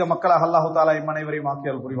அமல் செய்த மக்களாக அல்லாஹ் தஆலா எம் அனைவரையும்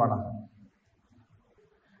ஆக்கியல் புரிவானாக.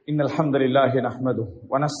 இன்னல் ஹம்துலில்லாஹி நஹ்மதுஹு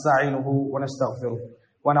வ நஸ்தஈனுஹு வ நஸ்தக்ஃபிருஹு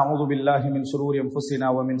ونعوذ بالله من شرور أنفسنا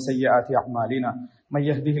ومن سيئات أعمالنا من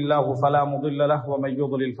يهده الله فلا مضل له ومن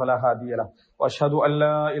يضلل فلا هادي له وأشهد أن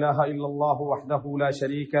لا إله إلا الله وحده لا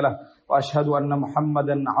شريك له وأشهد أن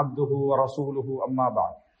محمدا عبده ورسوله أما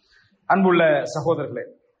بعد. அன்புள்ள சகோதரர்களே,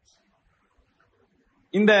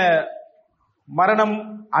 இந்த மரணம்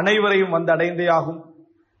அனைவரையும் வந்து அடைந்தே ஆகும்.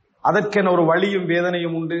 அதற்கென ஒரு வலியும்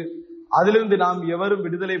வேதனையும் உண்டு. அதிலிருந்து நாம் எவரும்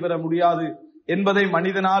விடுதலை பெற முடியாது என்பதை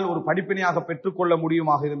மனிதனால் ஒரு படிப்பினையாக பெற்றுக்கொள்ள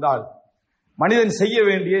முடியுமாக இருந்தால் மனிதன் செய்ய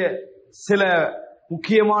வேண்டிய சில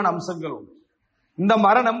முக்கியமான அம்சங்கள் உண்டு. இந்த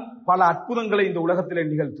மரணம் பல அற்புதங்களை இந்த உலகத்திலே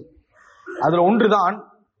நிகழ்த்தும். அதுல ஒன்றுதான்,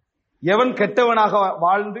 எவன் கெட்டவனாக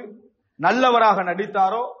வாழ்ந்து நல்லவராக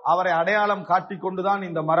நடித்தாரோ அவரை அடையாளம் காட்டிக் கொண்டுதான்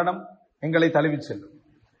இந்த மரணம் எங்களை தழுவி செல்லும்.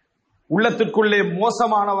 உள்ளத்திற்குள்ளே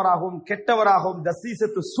மோசமானவராகவும் கெட்டவராகவும்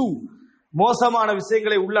தசீசத்து சூ மோசமான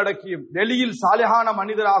விஷயங்களை உள்ளடக்கியும் வெளியில் சாலிஹான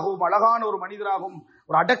மனிதராகவும் அழகான ஒரு மனிதராகவும்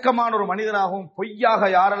ஒரு அடக்கமான ஒரு மனிதராகவும் பொய்யாக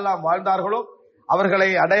யாரெல்லாம் வாழ்ந்தார்களோ அவர்களை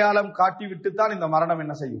அடையாளம் காட்டிவிட்டுத்தான் இந்த மரணம்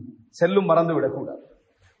என்ன செய்யும், செல்லும். மறந்து விடக்கூடாது.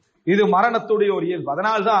 இது மரணத்துடைய ஒரு இயல்பு.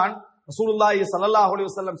 அதனால்தான் ரசூலுல்லாஹி ஸல்லல்லாஹு அலைஹி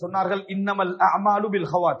வஸல்லம் சொன்னார்கள், இன்னமல் அஅமாலு பில்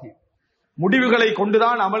ஹவாத்திம். முடிவுகளை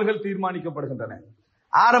கொண்டுதான் அமல்கள் தீர்மானிக்கப்படுகின்றன,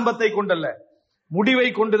 ஆரம்பத்தை கொண்டல்ல, முடிவை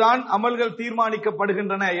கொண்டுதான் அமல்கள்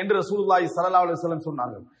தீர்மானிக்கப்படுகின்றன என்று ரசூலுல்லாஹி ஸல்லல்லாஹு அலைஹி வஸல்லம்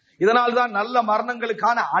சொன்னார்கள். இதனால் தான் நல்ல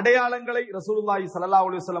மரணங்களுக்கான அடையாளங்களை ரசூலுல்லாஹி ஸல்லல்லாஹு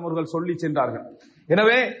அலைஹி வஸல்லம் அவர்கள் சொல்லி சென்றார்கள்.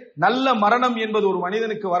 எனவே நல்ல மரணம் என்பது ஒரு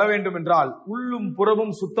மனிதனுக்கு வர வேண்டும் என்றால் உள்ளும்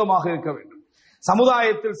புறமும் சுத்தமாக இருக்க வேண்டும்.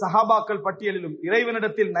 சமுதாயத்தில் சஹாபாக்கள் பட்டியலிலும்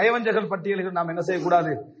இறைவனிடத்தில் நயவஞ்சகர்கள் பட்டியலிலும் நாம் என்ன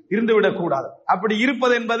செய்யக்கூடாது, இருந்துவிடக் கூடாது. அப்படி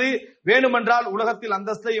இருப்பது என்பது வேணுமென்றால் உலகத்தில்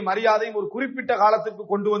அந்தஸ்தையும் மரியாதையும் ஒரு குறிப்பிட்ட காலத்திற்கு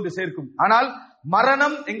கொண்டு வந்து சேர்க்கும். ஆனால்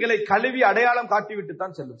மரணம் எங்களை கழுவி அடையாளம்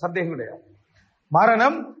காட்டிவிட்டுத்தான் செல்லும், சந்தேகம் கிடையாது.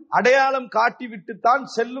 மரணம் அடையாளம் காட்டிவிட்டுத்தான்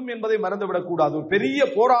செல்லும் என்பதை மறந்துவிடக் கூடாது. ஒரு பெரிய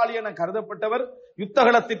போராளி என கருதப்பட்டவர்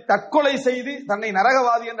யுத்தகலத்தில் தற்கொலை செய்து தன்னை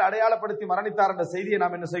நரகவாதி என்று அடையாளப்படுத்தி மரணித்தார் என்ற செய்தியை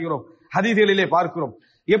நாம் என்ன செய்கிறோம், ஹதீஸ்களிலே பார்க்கிறோம்.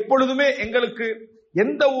 எப்பொழுதுமே எங்களுக்கு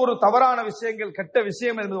எந்த ஒரு தவறான விஷயங்கள் கெட்ட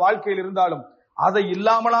விஷயம் என்பது வாழ்க்கையில் இருந்தாலும் அதை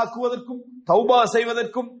இல்லாமலாக்குவதற்கும் தௌபா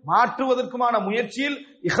செய்வதற்கும் மாற்றுவதற்குமான முயற்சியில்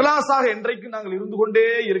இஹ்லாஸாக என்றைக்கும் நாங்கள் இருந்து கொண்டே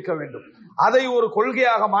இருக்க வேண்டும். அதை ஒரு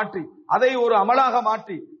கொள்கையாக மாற்றி அதை ஒரு அமலாக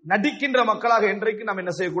மாற்றி நடிக்கின்ற மக்களாக என்றைக்கு நாம்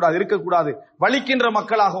என்ன செய்யக்கூடாது, இருக்கக்கூடாது. வலிக்கின்ற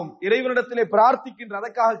மக்களாகவும் இறைவனிடத்திலே பிரார்த்திக்கின்ற,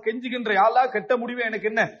 அதற்காக கெஞ்சுகின்ற, யா அல்லாஹ் கெட்ட முடிவை எனக்கு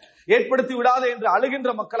என்ன ஏற்படுத்தி விடாதே என்று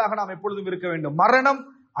அழுகின்ற மக்களாக நாம் எப்பொழுதும் இருக்க வேண்டும். மரணம்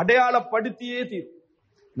அடையாளப்படுத்தியே தீரும்.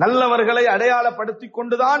 நல்லவர்களை அடையாளப்படுத்தி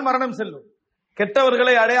கொண்டுதான் மரணம் செல்லும்,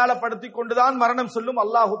 கெட்டவர்களை அடையாளப்படுத்தி கொண்டுதான் மரணம் செல்லும்.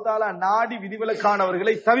 அல்லாஹு தஆலா நாடி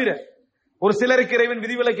விதிவிலக்கானவர்களை தவிர. ஒரு சிலருக்கு இறைவன்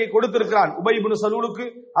விதிவிலக்கை கொடுத்திருக்கிறான். உபை இப்னு சலூலுக்கு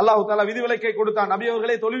அல்லாஹு தஆலா விதிவிலக்கை கொடுத்தான். நபி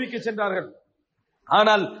அவர்களை தொழுவிக்க சென்றார்கள்.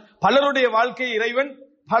 ஆனால் பலருடைய வாழ்க்கையை இறைவன்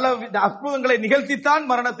பல அற்புதங்களை நிகழ்த்தித்தான்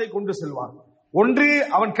மரணத்தை கொண்டு செல்வான். ஒன்று,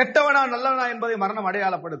 அவன் கெட்டவனா நல்லவனா என்பதை மரணம்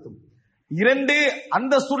அடையாளப்படுத்தும். இரண்டு,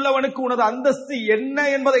 அந்தஸ்துள்ளவனுக்கு உனது அந்தஸ்து என்ன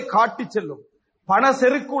என்பதை காட்டி செல்லும். பண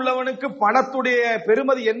செருக்கு உள்ளவனுக்கு பணத்துடைய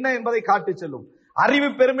பெருமதி என்ன என்பதை காட்டி செல்லும். அறிவு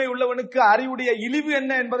பெருமை உள்ளவனுக்கு அறிவுடைய இழிவு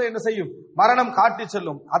என்ன என்பதை என்ன செய்யும், மரணம் காட்டி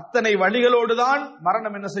செல்லும். அத்தனை வழிகளோடுதான்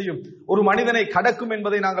மரணம் என்ன செய்யும், ஒரு மனிதனை கடக்கும்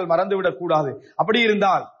என்பதை நாங்கள் மறந்துவிடக் கூடாது. அப்படி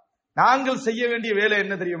இருந்தால் நாங்கள் செய்ய வேண்டிய வேலை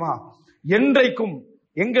என்ன தெரியுமா, என்றைக்கும்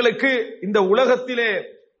எங்களுக்கு இந்த உலகத்திலே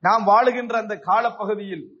நாம் வாழுகின்ற அந்த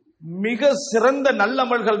காலப்பகுதியில் மிக சிறந்த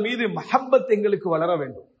நல்லமல்கள் மீது மஹப்பத் எங்களுக்கு வளர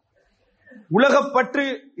வேண்டும். உலகப்பற்று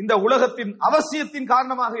இந்த உலகத்தின் அவசியத்தின்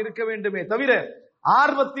காரணமாக இருக்க வேண்டுமே தவிர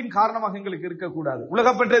ஆர்வத்தின் காரணமாக எங்களுக்கு இருக்கக்கூடாது.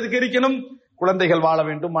 உலகப்பற்று எதுக்கு இருக்கணும், குழந்தைகள் வாழ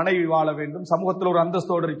வேண்டும், மனைவி வாழ வேண்டும், சமூகத்தில் ஒரு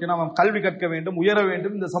அந்தஸ்தோடு இருக்கணும், அவன் கல்வி கற்க வேண்டும், உயர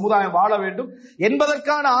வேண்டும், இந்த சமுதாயம் வாழ வேண்டும்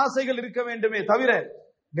என்பதற்கான ஆசைகள் இருக்க வேண்டுமே தவிர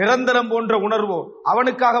நிரந்தரம் போன்ற உணர்வோ,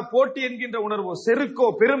 அவனுக்காக போட்டி என்கின்ற உணர்வோ, செருக்கோ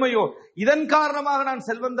பெருமையோ, இதன் காரணமாக நான்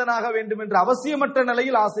செல்வந்தனாக வேண்டும் என்ற அவசியமற்ற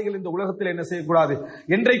நிலையில் ஆசைகள் இந்த உலகத்தில் என்ன செய்யக்கூடாது,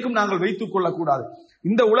 என்றைக்கும் நாங்கள் வைத்துக் கொள்ளக்கூடாது.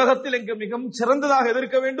 இந்த உலகத்தில் எங்க மிகவும் சிறந்ததாக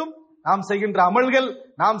எதிர்க்க வேண்டும், நாம் செய்கின்ற அமல்கள்,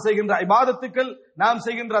 நாம் செய்கின்ற இபாதத்துக்கள், நாம்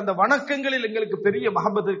செய்கின்ற அந்த வணக்கங்களில் எங்களுக்கு பெரிய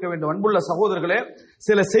மஹப்பத் இருக்க வேண்டும். அன்புள்ள சகோதரர்களே,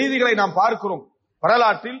 சில செய்திகளை நாம் பார்க்கிறோம்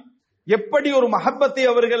வரலாற்றில். எப்படி ஒரு மஹப்பத்தை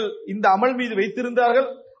அவர்கள் இந்த அமல் மீது வைத்திருந்தார்கள்,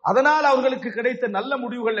 அதனால் அவர்களுக்கு கிடைத்த நல்ல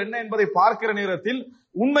முடிவுகள் என்ன என்பதை பார்க்கிற நேரத்தில்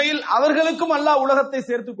உண்மையில் அவர்களுக்கும் அல்லாஹ் உலகத்தை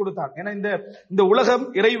சேர்த்து கொடுத்தான். ஏன்னா இந்த உலகம்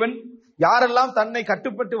இறைவன் யாரெல்லாம் தன்னை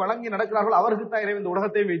கட்டுப்பட்டு வழங்கி நடக்கிறார்களோ அவர்களுக்கு தான் இறைவன் இந்த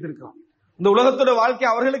உலகத்தை வைத்திருக்கிறான். இந்த உலகத்தோட வாழ்க்கை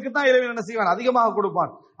அவர்களுக்கு தான் இறைவன் என்ன செய்வான், அதிகமாக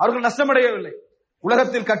கொடுப்பான். அவர்கள் நஷ்டமடையவில்லை.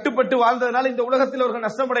 உலகத்தில் கட்டுப்பட்டு வாழ்ந்ததனால் இந்த உலகத்தில் அவர்கள்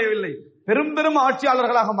நஷ்டமடையவில்லை. பெரும் பெரும்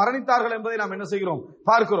ஆட்சியாளர்களாக மரணித்தார்கள் என்பதை நாம் என்ன செய்கிறோம்,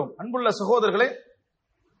 பார்க்கிறோம். அன்புள்ள சகோதரர்களே,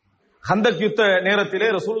 ஹந்தக் யுத்த நேரத்திலே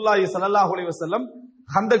ரசூலுல்லாஹி ஸல்லல்லாஹு அலைஹி வஸல்லம்,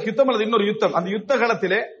 ஹந்தக் யுத்தம் அல்லது இன்னொரு யுத்தம், அந்த யுத்த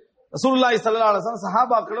காலத்திலே ரசூலுல்லாஹி ஸல்லல்லாஹு அலைஹி வஸல்லம்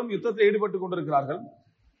சஹாபாக்களும் யுத்தத்தில் ஈடுபட்டுக் கொண்டிருக்கிறார்கள்.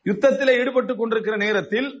 யுத்தத்திலே ஈடுபட்டுக் கொண்டிருக்கிற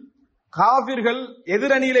நேரத்தில் காபிர்கள்,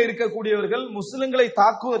 எதிரணியில இருக்கக்கூடியவர்கள் முஸ்லிம்களை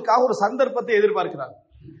தாக்குவதற்காக ஒரு சந்தர்ப்பத்தை எதிர்பார்க்கிறார்கள்.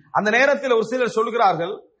 அந்த நேரத்தில் ஒரு சிலர்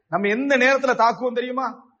சொல்கிறார்கள், நம்ம எந்த நேரத்துல தாக்குவோம் தெரியுமா?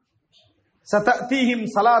 சததீஹிம்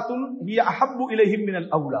ஸலாத்துன் ஹிய அஹப்பு இலைஹிம் மினல்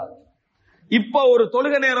அவுலாத். இப்ப ஒரு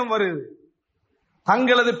தொழுகை நேரம் வருது,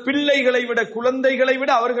 தங்களது பிள்ளைகளை விட குழந்தைகளை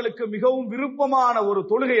விட அவர்களுக்கு மிகவும் விருப்பமான ஒரு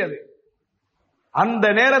தொழுகை அது. அந்த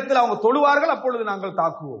நேரத்தில் அவங்க தொழுவார்கள், அப்பொழுது நாங்கள்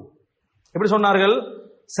தாக்குவோம். எப்படி சொன்னார்கள்?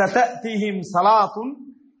 சததீஹிம் ஸலாத்துன்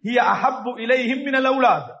ஹிய அஹப்பு இலைஹிம் மினல்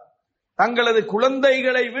அவுலாத். தங்களது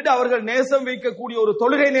குழந்தைகளை விட அவர்கள் நேசம் வைக்கக்கூடிய ஒரு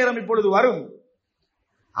தொழுகை நேரம் இப்பொழுது வரும்,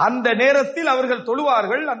 அந்த நேரத்தில் அவர்கள்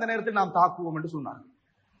தொழுவார்கள், அந்த நேரத்தில் நாம் தாக்குவோம் என்று சொன்னார்கள்.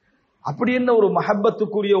 அப்படி என்ன ஒரு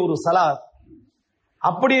மஹப்பத்துக்குரிய ஒரு சலாத்,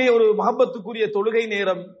 அப்படியே ஒரு மஹப்பத்துக்குரிய தொழுகை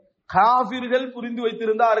நேரம் காஃபிர்கள் புரிந்து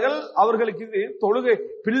வைத்திருந்தார்கள். அவர்களுக்கு இது தொழுகை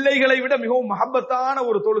பிள்ளைகளை விட மிகவும் மஹப்பத்தான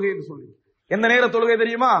ஒரு தொழுகை என்று சொல்லி. எந்த நேர தொழுகை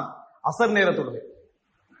தெரியுமா? அசர் நேர தொழுகை.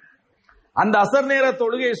 அந்த அசர் நேர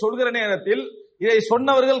தொழுகையை சொல்கிற நேரத்தில் இதை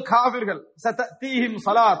சொன்னவர்கள் காஃபிர்கள். சததீஹிம்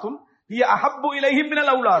ஸலாத்துன் ஹிய அஹப்பு இலைஹிம்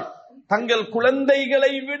மினல் அவுலாத். தங்கள்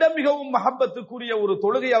குழந்தைகளை விட மிகவும் மஹப்பத்துக்குரிய ஒரு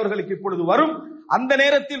தொழுகை அவர்களுக்கு இப்பொழுது வரும், அந்த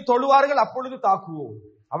நேரத்தில் தொழுவார்கள், அப்பொழுது தாக்குவோம்.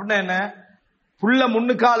 அப்படின்னா என்ன? புள்ள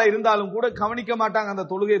முன்னுக்கால இருந்தாலும் கூட கவனிக்க மாட்டாங்க அந்த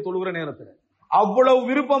தொழுகையை தொழுகிற நேரத்தில். அவ்வளவு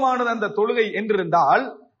விருப்பமானது அந்த தொழுகை என்றிருந்தால்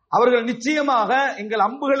அவர்கள் நிச்சயமாக எங்கள்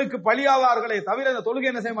அம்புகளுக்கு பலியாவார்களே தவிர அந்த தொழுகை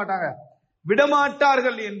என்ன செய்ய மாட்டாங்க,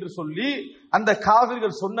 விடமாட்டார்கள் என்று சொல்லி அந்த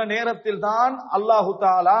காவிர்கள் சொன்ன நேரத்தில் தான் அல்லாஹு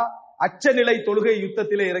தஆலா அச்சநிலை தொழுகை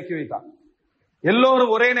யுத்தத்திலே இறக்கி வைத்தார்.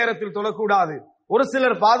 எல்லோரும் ஒரே நேரத்தில் தொழக்கூடாது, ஒரு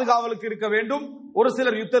சிலர் பாதுகாவலுக்கு இருக்க வேண்டும், ஒரு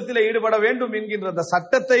சிலர் யுத்தத்திலே ஈடுபட வேண்டும் என்கின்ற அந்த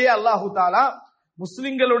சட்டத்தையே அல்லாஹு தஆலா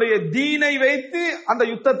முஸ்லிம்களுடைய தீனை வைத்து அந்த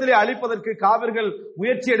யுத்தத்திலே அழிப்பதற்கு காவிர்கள்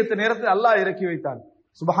முயற்சி எடுத்த நேரத்தில் அல்லாஹ் இறக்கி வைத்தான்.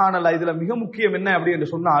 சுப்ஹானல்லாஹ். இதுல மிக முக்கியம் என்ன அப்படி என்று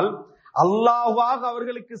சொன்னால், அல்லாஹ்வாக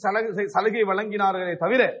அவர்களுக்கு சலுகை வழங்கினார்களே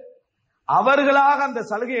தவிர அவர்களாக அந்த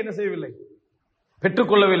சலுகை என்ன செய்யவில்லை,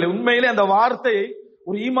 பெற்றுக்கொள்ளவில்லை. உண்மையிலே அந்த வார்த்தையை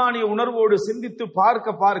ஒரு ஈமானிய உணர்வோடு சிந்தித்து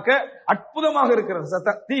பார்க்க பார்க்க அற்புதமாக இருக்கிறது.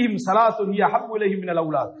 சததீஹிம் ஸலாத்துன் ஹிய அஹப்பு இலைஹிம் மினல்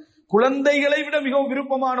அவுலாத். குழந்தைகளை விட மிகவும்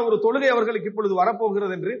விருப்பமான ஒரு தொழுகை அவர்களுக்கு இப்பொழுது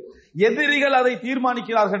வரப்போகிறது என்று எதிரிகள் அதை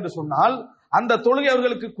தீர்மானிக்கிறார்கள் என்று சொன்னால், அந்த தொழுகை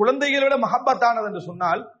அவர்களுக்கு குழந்தைகளை விட மஹப்பத்தானது என்று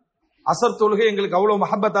சொன்னால், அசர் தொழுகை எங்களுக்கு அவ்வளவு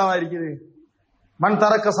மஹப்பத்தாவா இருக்குது. மன்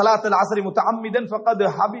தரக்க ஸலாத்தல் அஸ்ரி முத்தஅம்மிதன் ஃபகத்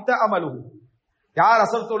ஹபித அமலுஹு. யார்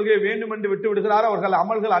அசர் தொழுகையை வேண்டும் என்று விட்டு விடுகிறாரோ அவர்கள்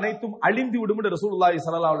அமல்கள் அனைத்தும் அழிந்து விடும் என்று ரசூலுல்லாஹி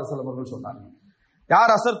ஸல்லல்லாஹு அலைஹி வஸல்லம் அவர்கள் சொன்னார்கள்.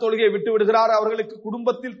 யார் அசர் தொழுகையை விட்டு விடுகிறாரோ அவர்களுக்கு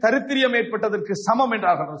குடும்பத்தில் தரித்திரியம் ஏற்பட்டதற்கு சமம்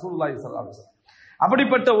என்றார்கள் ரசூலுல்லாஹி ஸல்லல்லாஹு அலைஹி வஸல்லம்.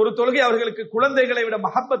 அப்படிப்பட்ட ஒரு தொழுகை அவர்களுக்கு குழந்தைகளை விட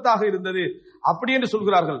மஹப்பத்தாக இருந்தது அப்படி என்று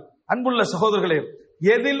சொல்கிறார்கள். அன்புள்ள சகோதரர்களே,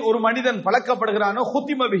 எதில் ஒரு மனிதன் பழக்கப்படுகிறானோ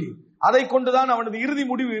ஹுத்திம பிஹி, அதை கொண்டுதான் அவனது இறுதி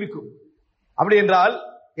முடிவு இருக்கும். அப்படி என்றால்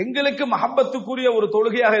எங்களுக்கு மஹப்பத்துக்குரிய ஒரு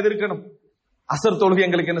தொழுகையாக எதிர்க்கணும், அசர் தொழுகை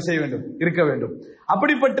எங்களுக்கு என்ன செய்ய வேண்டும், இருக்க வேண்டும்.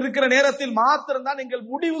 அப்படிப்பட்டிருக்கிற நேரத்தில் மாத்திரம்தான் எங்கள்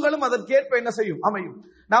முடிவுகளும் அதற்கேற்ப என்ன செய்யும், அமையும்.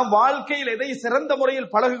 நாம் வாழ்க்கையில் எதை சிறந்த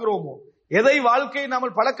முறையில் பழகுகிறோமோ, எதை வாழ்க்கையை நாம்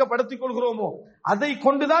பழக்கப்படுத்திக் கொள்கிறோமோ அதை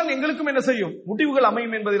கொண்டுதான் எங்களுக்கும் என்ன செய்யும், முடிவுகள்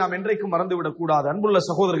அமையும் என்பதை நாம் என்றைக்கும் மறந்துவிடக் கூடாது. அன்புள்ள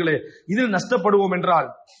சகோதரர்களே, இதில் நஷ்டப்படுவோம் என்றால்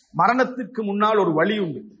மரணத்திற்கு முன்னால் ஒரு வழி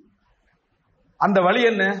உண்டு. அந்த வழி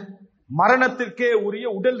என்ன? மரணத்திற்கே உரிய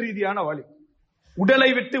உடல் ரீதியான வழி, உடலை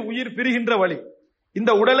விட்டு உயிர் பிரிகின்ற வழி.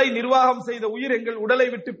 இந்த உடலை நிர்வாகம் செய்த உயிர் எங்கள் உடலை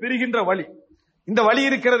விட்டு பிரிகின்ற வழி. இந்த வழி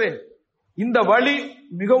இருக்கிறதே, இந்த வழி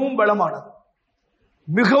மிகவும் பலமானது,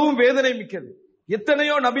 மிகவும் வேதனை மிக்கது.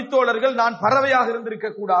 எத்தனையோ நபித்தோழர்கள் நான் பறவையாக இருந்திருக்க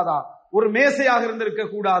கூடாதா, ஒரு மேசையாக இருந்திருக்க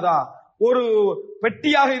கூடாதா, ஒரு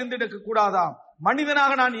பெட்டியாக இருந்திருக்க கூடாதா,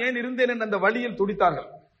 மனிதனாக நான் ஏன் இருந்தேன் என்ற அந்த வழியில் துடித்தார்கள்.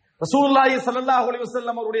 ரசூலுல்லாஹி ஸல்லல்லாஹு அலைஹி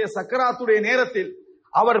வஸல்லம் அவருடைய சக்கராத்துடைய நேரத்தில்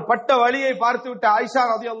அவர் பட்ட வழியை பார்த்துவிட்டு ஆயிஷா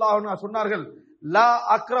ரலியல்லாஹு அன்ஹா சொன்னார்கள், லா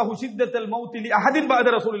அக்ரஹு ஷித்தத்தல் மௌத் லி அஹதின்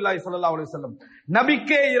பஅத ரசூலுல்லாஹி ஸல்லல்லாஹு அலைஹி வஸல்லம்.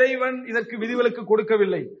 நபிக்கே இறைவன் இதற்கு விதிவிலக்கு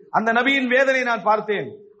கொடுக்கவில்லை. அந்த நபியின் வேதனை நான் பார்த்தேன்,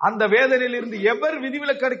 அந்த வேதனையில் இருந்து எவர்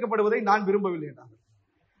விதிவிலக்கு அளிக்கப்படுவதை நான் விரும்பவில்லை என்றார்.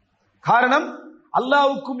 காரணம்,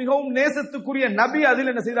 அல்லாஹ்வுக்கு மிகவும் நேசத்துக்குரிய நபி அதில்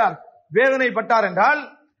என்ன செய்தார், வேதனைப்பட்டார் என்றால்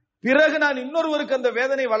பிறகு நான் இன்னொருவருக்கு அந்த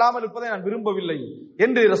வேதனை வராமல் இருப்பதை நான் விரும்பவில்லை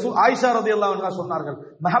என்று ஆயிஷா ரலியல்லாஹு அன்ஹா சொன்னார்கள்.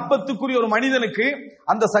 மஹப்பத்துக்குரிய ஒரு மனிதனுக்கு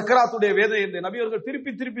அந்த சக்கராத்துடைய வேதனை என்று நபி அவர்கள்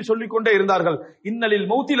திருப்பி திருப்பி சொல்லிக் கொண்டே இருந்தார்கள். இன்னலில்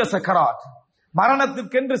மௌத்தில சக்கராத்,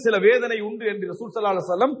 மரணத்திற்கென்று சில வேதனை உண்டு என்று ரசூல் ஸல்லல்லாஹு அலைஹி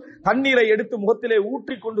வஸல்லம் தண்ணீரை எடுத்து முகத்திலே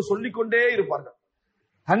ஊற்றிக்கொண்டு சொல்லிக்கொண்டே இருப்பார்கள்.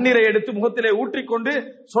 தண்ணீரை எடுத்து முகத்திலே ஊற்றிக்கொண்டு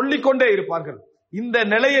சொல்லிக்கொண்டே இருப்பார்கள். இந்த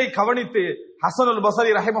நிலையை கவனித்து ஹஸனுல்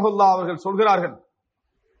பஸரி ரஹிமஹுல்லாஹ் அவர்கள் சொல்கிறார்கள்,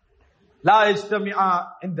 லா இஸ்தமிஆ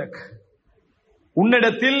இந்தக்,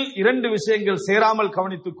 உன்னிடத்தில் இரண்டு விஷயங்கள் சேராமல்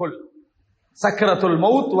கவனித்துக்கொள். சக்ரத்துல்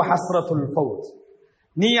மௌத் வ ஹஸ்ரத்துல் ஃபௌத்,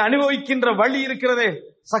 நீ அனுபவிக்கின்ற வழி இருக்கிறதே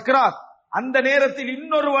சக்ராத், அந்த நேரத்தில்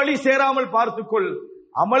இன்னொரு வழி சேராமல் பார்த்துக்கொள்.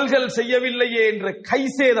 அமல்கள் செய்யவில்லையே என்ற கை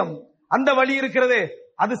சேதம், அந்த வழி இருக்கிறதே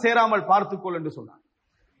அது சேராமல் பார்த்துக்கொள் என்று சொன்னார்.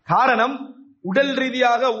 காரணம், உடல்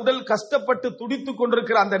ரீதியாக உடல் கஷ்டப்பட்டு துடித்துக்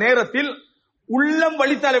கொண்டிருக்கிற அந்த நேரத்தில் உள்ளம்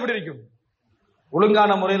வலித்தால் எப்படி இருக்கும்,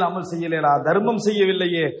 ஒழுங்கான முறையில் அமல் செய்யலையா, தர்மம்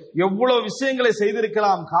செய்யவில்லையே, எவ்வளவு விஷயங்களை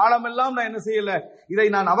செய்திருக்கலாம், காலமெல்லாம் நான் என்ன செய்யல, இதை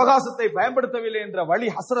நான் அவகாசத்தை பயன்படுத்தவில்லை என்ற வழி,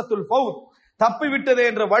 ஹஸ்ரத்துல் ஃபௌத், தப்பிவிட்டதே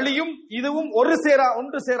என்ற வழியும் இதுவும்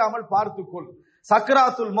ஒன்று சேராமல் பார்த்துக்கொள்.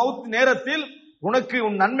 சக்ராத்துல் மவுத் நேரத்தில் உனக்கு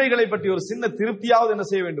உன் நன்மைகளை பற்றி ஒரு சின்ன திருப்தியாவது என்ன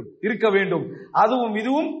செய்ய வேண்டும், இருக்க வேண்டும். அதுவும்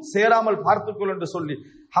இதுவும் சேராமல் பார்த்துக்கொள் என்று சொல்லி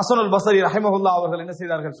ஹசனுல் பஸரி ரஹிமஹுல்லாஹ் அவர்கள் என்ன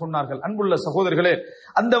செய்தார்கள், சொன்னார்கள். அன்புள்ள சகோதரர்களே,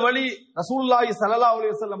 அந்த வழி ரசூலுல்லாஹி ஸல்லல்லாஹு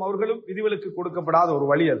அலைஹி வஸல்லம் அவர்களும் விதிவிலக்கு கொடுக்கப்படாத ஒரு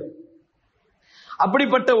வழி அது.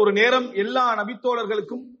 அப்படிப்பட்ட ஒரு நேரம் எல்லா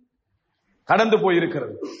நபித்தோழர்களுக்கும் கடந்து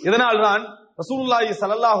போயிருக்கிறது. இதனால்தான் ரசூலுல்லாஹி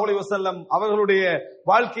ஸல்லல்லாஹு அலைஹி வஸல்லம் அவர்களுடைய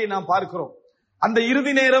வாழ்க்கையை நாம் பார்க்கிறோம். அந்த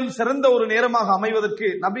இறுதி நேரம் சிறந்த ஒரு நேரமாக அமைவதற்கு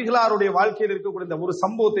நபிகளாருடைய வாழ்க்கையில் இருக்கக்கூடிய ஒரு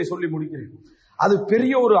சம்பவத்தை சொல்லி முடிக்கிறேன். அது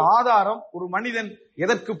பெரிய ஒரு ஆதாரம். ஒரு மனிதன்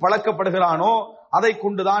எதற்கு பழக்கப்படுகிறானோ அதை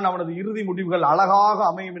கொண்டுதான் அவனது இறுதி முடிவுகள் அழகாக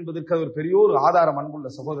அமையும் என்பதற்கு அது ஒரு பெரிய ஒரு ஆதாரம். அன்புள்ள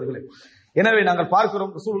சகோதரர்களே, எனவே நாங்கள்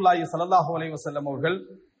பார்க்கிறோம் ரசூலுல்லாஹி ஸல்லல்லாஹு அலைஹி வஸல்லம் அவர்கள்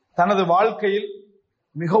தனது வாழ்க்கையில்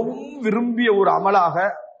மிகவும் விரும்பிய ஒரு அமலாக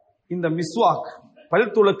இந்த மிஸ்வாக்,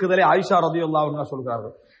 பல் துலக்குதலை ஆயிஷா ரலியல்லாஹு அன்ஹா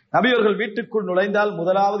சொல்கிறார்கள். நபி அவர்கள் வீட்டுக்குள் நுழைந்தால்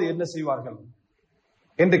முதலாவது என்ன செய்வார்கள்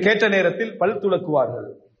என்று கேட்ட நேரத்தில் பல் துலக்குவார்கள்.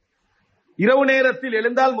 இரவு நேரத்தில்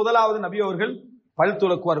எழுந்தால் முதலாவது நபி அவர்கள் பல்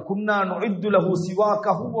துலக்குவார். குன்னா நுஇத்து லஹு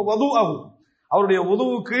சிவாகஹு வ வதுஅஹு, அவருடைய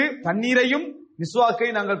உதுவுக்கு தண்ணீரையும் மிஸ்வாக்கை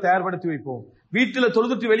நாங்கள் தயார்படுத்தி வைப்போம். வீட்டுல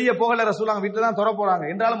தொழுதுட்டு வெளியே போகல ரசூலுல்லாஹ், வீட்டுல தான் தொற போறாங்க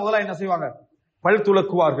என்றாலும் முதல்ல என்ன செய்வாங்க, பல்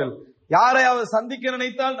துலக்குவார்கள். யாரையாவது சந்திக்க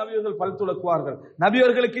நினைத்தால் நபியவர்கள் பல் துலக்குவார்கள்.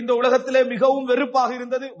 நபியவர்களுக்கு இந்த உலகத்திலே மிகவும் வெறுப்பாக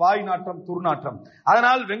இருந்தது வாய் நாற்றம், துர்நாற்றம்.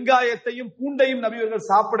 அதனால் வெங்காயத்தையும் பூண்டையும் நபியவர்கள்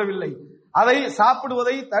சாப்பிடவில்லை. அதை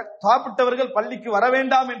சாப்பிட்டவர்கள் பள்ளிக்கு வர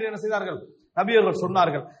வேண்டாம் என்று என்ன செய்தார்கள், நபியவர்கள்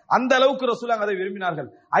சொன்னார்கள். அந்த அளவுக்கு ரசூலுல்லாஹ் அதை விரும்பினார்கள்.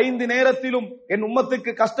 5 நேரத்திலும் என்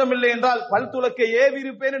உம்மத்துக்கு கஷ்டம் இல்லை என்றால் பல் துலக்க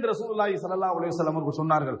ஏவிருப்பேன் என்று ரசூலுல்லாஹி ஸல்லல்லாஹு அலைஹி வஸல்லம் அவர்கள்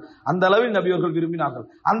சொன்னார்கள். அந்த அளவில் நபியவர்கள் விரும்பினார்கள்.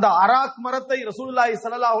 அந்த அராக் மரத்தை ரசூலுல்லாஹி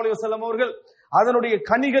ஸல்லல்லாஹு அலைஹி வஸல்லம் அவர்கள் அதனுடைய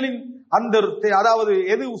கனிகளின் அந்த அதாவது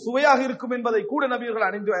எது சுவையாக இருக்கும் என்பதை கூட நபியவர்கள்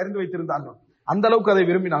அறிந்து வைத்திருந்தார்கள். அந்த அளவுக்கு அதை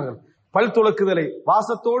விரும்பினார்கள். பல் துலக்குதலை,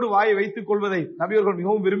 வாசத்தோடு வாயை வைத்துக் கொள்வதை நபியவர்கள்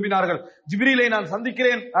மிகவும் விரும்பினார்கள். ஜிப்ரீலை நான்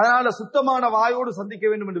சந்திக்கிறேன், அதனால சுத்தமான வாயோடு சந்திக்க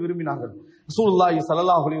வேண்டும் என்று விரும்பினார்கள். ரசூலுல்லாஹி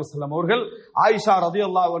ஸல்லல்லாஹு அலைஹி வஸல்லம் அவர்கள் ஆயிஷா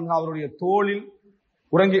ரலியல்லாஹு அன்ஹா அவருடைய தோளில்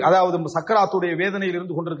உறங்கி, அதாவது சக்கராத்துடைய வேதனையில்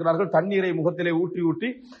இருந்து கொண்டிருக்கிறார்கள். தண்ணீரை முகத்திலே ஊற்றி ஊற்றி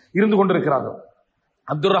இருந்து கொண்டிருக்கிறார்கள்.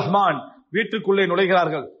 அப்துர் ரஹ்மான் வீட்டுக்குள்ளே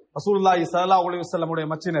நுழைகிறார்கள். ரசூலுல்லாஹி ஸல்லல்லாஹு அலைஹி வஸல்லம் உடைய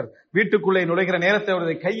மச்சினர் வீட்டுக்குள்ளே நுழைகிற நேரத்தை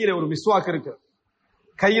அவருடைய கையில ஒரு மிஸ்வாக் இருக்கு,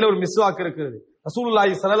 கையில ஒரு மிஸ்வாக் இருக்கிறது.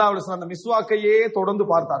 ரசூலுல்லாஹி ஸல்லல்லாஹு அலைஹி வஸல்லம் அந்த மிஸ்வாக்கையே தொடர்ந்து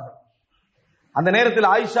பார்த்தார்கள். அந்த நேரத்தில்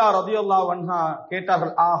ஆயிஷா ரலியல்லாஹு அன்ஹா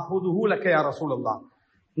கேட்டார்கள், ஆஹுதுஹு லக யா ரசூலல்லாஹ்,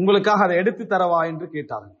 உங்களுக்காக அதை எடுத்து தரவா என்று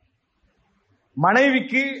கேட்டார்கள்.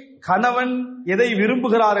 மனைவிக்கு கணவன் எதை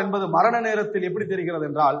விரும்புகிறார் என்பது மரண நேரத்தில் எப்படி தெரிகிறது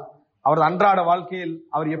என்றால், அவரது அன்றாட வாழ்க்கையில்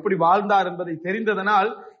அவர் எப்படி வாழ்ந்தார் என்பதை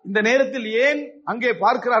தெரிந்ததனால் இந்த நேரத்தில் ஏன் அங்கே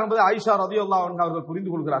பார்க்கிறார் என்பதை ஆயிஷா ரலியல்லாஹு அன்ஹா அவர்கள் புரிந்து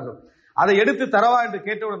கொள்கிறார்கள். அதை எடுத்து தரவா என்று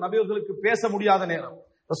கேட்டவுடன் நபியவர்களுக்கு பேச முடியாத நேரம்.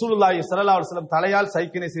 ரசூலுல்லாஹி ஸல்லல்லாஹு அலைஹி வஸல்லம் தலையால்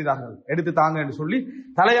சைக்கினை செய்தார்கள், எடுத்து தாங்க என்று சொல்லி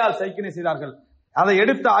தலையால் சைக்கினை செய்தார்கள். அதை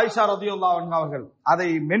எடுத்த ஆயிஷா ரலியல்லாஹு அன்ஹா அவர்கள் அதை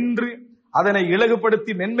மென்று அதனை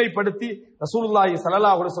இலகுபடுத்தி மென்மைப்படுத்தி ரசூலுல்லாஹி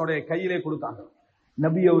ஸல்லல்லாஹு அலைஹி வஸல்லம் கையிலே கொடுத்தார்கள்.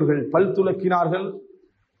 நபி அவர்கள் பல் துலக்கினார்கள்.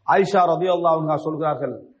 ஆயிஷா ரலியல்லாஹு அன்ஹா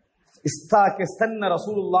சொல்கிறார்கள், இஸ்தாகஸ்தன்ன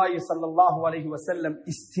ரசூலுல்லாஹி ஸல்லல்லாஹு அலைஹி வஸல்லம்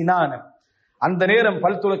இஸ்தினான, அந்த நேரம்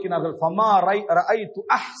பல் துலக்கினார்கள். ஃபமா ரஐது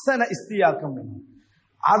அஹ்ஸன இஸ்தியாகம்,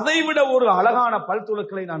 அதைவிட ஒரு அழகான பல்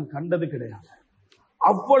துலக்கலை நான் கண்டது கிடையாது.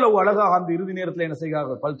 அவ்வளவு அழகாக அந்த இறுதி நேரத்தில் என்ன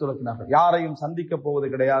செய்கிறார்கள், பல் துலக்கினார்கள். யாரையும் சந்திக்க போவது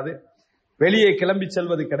கிடையாது, வெளியே கிளம்பி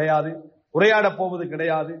செல்வது கிடையாது, உரையாட போவது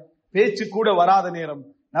கிடையாது, பேச்சு கூட வராத நேரம்.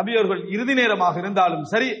 நபியவர்கள் இறுதி நேரமாக இருந்தாலும்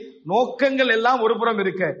சரி, நோக்கங்கள் எல்லாம் ஒரு புறம்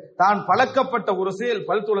இருக்க, தான் பழக்கப்பட்ட ஒரு செயல்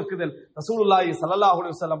பல் துலக்குதல். ரசூலுல்லாஹி ஸல்லல்லாஹு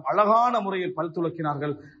அலைஹி வஸல்லம் அழகான முறையில் பல்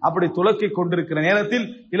துலக்கினார்கள். அப்படி துலக்கிக் கொண்டிருக்கிற நேரத்தில்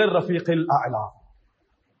இலர் ரஃபீகில் அலா,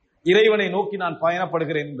 இறைவனை நோக்கி நான்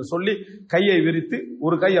பயணப்படுகிறேன் என்று சொல்லி கையை விரித்து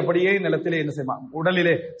ஒரு கை அப்படியே நிலத்திலே என்ன செய்வான்,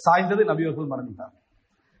 உடலிலே சாய்ந்தது. நபியவர்கள் மரணித்தார்.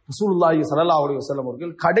 ரசூலுல்லாஹி ஸல்லல்லாஹு அலைஹி வஸல்லம்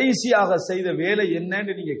அவர்கள் கடைசியாக செய்த வேலை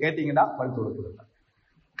என்னன்னு நீங்க கேட்டீங்கன்னா பல் துலக்குதல்.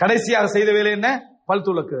 கடைசியாக செய்த வேலை என்ன, பல்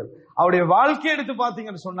துலக்குதல். அவருடைய வாழ்க்கையை எடுத்து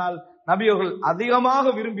பார்த்தீங்கன்னு சொன்னால் நபியவர்கள்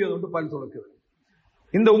அதிகமாக விரும்பியது ஒன்று பல் துலக்குதல்.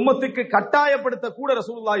 இந்த உம்மத்துக்கு கட்டாயப்படுத்த கூட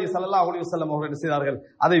ரசூலுல்லாஹி ஸல்லல்லாஹு அலைஹி வஸல்லம் அவர்கள் என்ன செய்தார்கள்,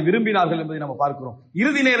 அதை விரும்பினார்கள் என்பதை நம்ம பார்க்கிறோம்.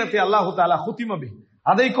 இறுதி நேரத்தை அல்லாஹு தஆலா ஹுதிம பிஹி,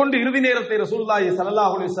 அதை கொண்டு இறுதி நேரத்தை ரசூலுல்லாஹி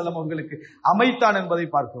ஸல்லல்லாஹு அலைஹி வஸல்லம் அவர்களுக்கு அமைத்தான் என்பதை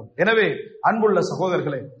பார்க்கிறோம். எனவே அன்புள்ள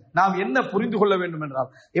சகோதரர்களே, நாம் என்ன புரிந்து கொள்ள வேண்டும் என்றால்,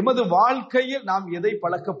 எமது வாழ்க்கையில் நாம் எதை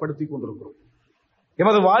பழக்கப்படுத்திக் கொண்டிருக்கிறோம்,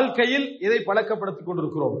 எமது வாழ்க்கையில் எதை பழக்கப்படுத்திக்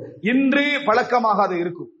கொண்டிருக்கிறோம். இன்று பழக்கமாக அது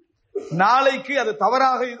இருக்கும், நாளைக்கு அது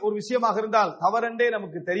தவறாக ஒரு விஷயமாக இருந்தால் தவறென்றே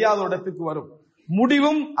நமக்கு தெரியாத இடத்துக்கு வரும்.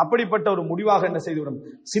 முடிவும் அப்படிப்பட்ட ஒரு முடிவாக என்ன செய்துவிடும்.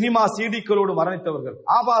 சினிமா சீடிக்களோடு மரணித்தவர்கள்,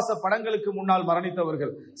 ஆபாச படங்களுக்கு முன்னால்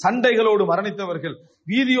மரணித்தவர்கள், சண்டைகளோடு மரணித்தவர்கள்,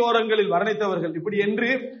 வீதியோரங்களில் மரணித்தவர்கள், இப்படி என்று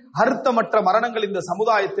அர்த்தமற்ற மரணங்கள் இந்த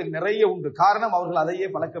சமுதாயத்தில் நிறைய உண்டு. காரணம், அவர்கள் அதையே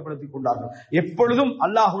பழக்கப்படுத்திக் கொண்டார்கள். எப்பொழுதும்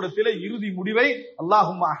அல்லாஹ்விடத்திலே இறுதி முடிவை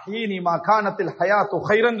அல்லாஹும்ம அஹ்யீனி மா கானத்தில் ஹயாத்து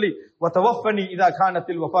கைரன் லி வ தவஃபனி இதா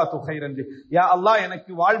கானத்தில் வஃபாத்து கைரன் லி. யா அல்லாஹ்,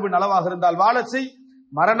 எனக்கு வாழ்வு நலவாக இருந்தால் வாழச் செய்,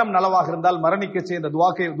 மரணம் நலவாக இருந்தால் மரணிக்க செய் என்ற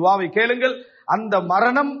துஆவை கேளுங்கள். அந்த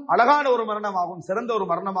மரணம் அழகான ஒரு மரணமாகவும் சிறந்த ஒரு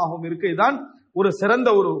மரணமாகவும் இருக்கு. இதுதான் ஒரு சிறந்த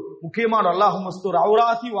ஒரு முக்கியமான அல்லாஹும்மஸ்துர்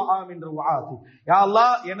அவுராதி வ ஆமின் வஆதி. யா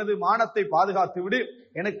அல்லாஹ், எனது மானத்தை பாதுகாத்து விடு,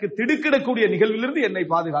 எனக்கு திடுக்கிடக்கூடிய நிகழ்விலிருந்து என்னை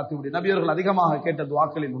பாதுகாத்து விடு. நபியர்கள் அதிகமாக கேட்ட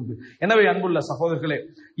துஆக்களில் உண்டு. எனவே அன்புள்ள சகோதரர்களே,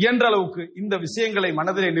 இயன்ற அளவுக்கு இந்த விஷயங்களை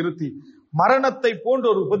மனதிலே நிறுத்தி, மரணத்தை போன்ற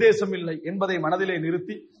ஒரு உபதேசம் இல்லை என்பதை மனதிலே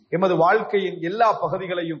நிறுத்தி, எமது வாழ்க்கையின் எல்லா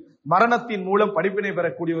பகுதிகளையும் மரணத்தின் மூலம் படிப்பினை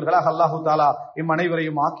பெறக்கூடியவர்களாக அல்லாஹு தஆலா எம்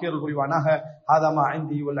அனைவரையும் ஆக்கியருள் புரிவானாக. ஹாதா மா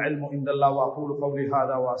இன்தி வல் இல்மு இன்தல்லாஹ் வ அகூலு கௌலி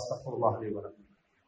ஹாதா வ அஸ்தக்ஃபிருல்லாஹ் லி வ லக்கும்.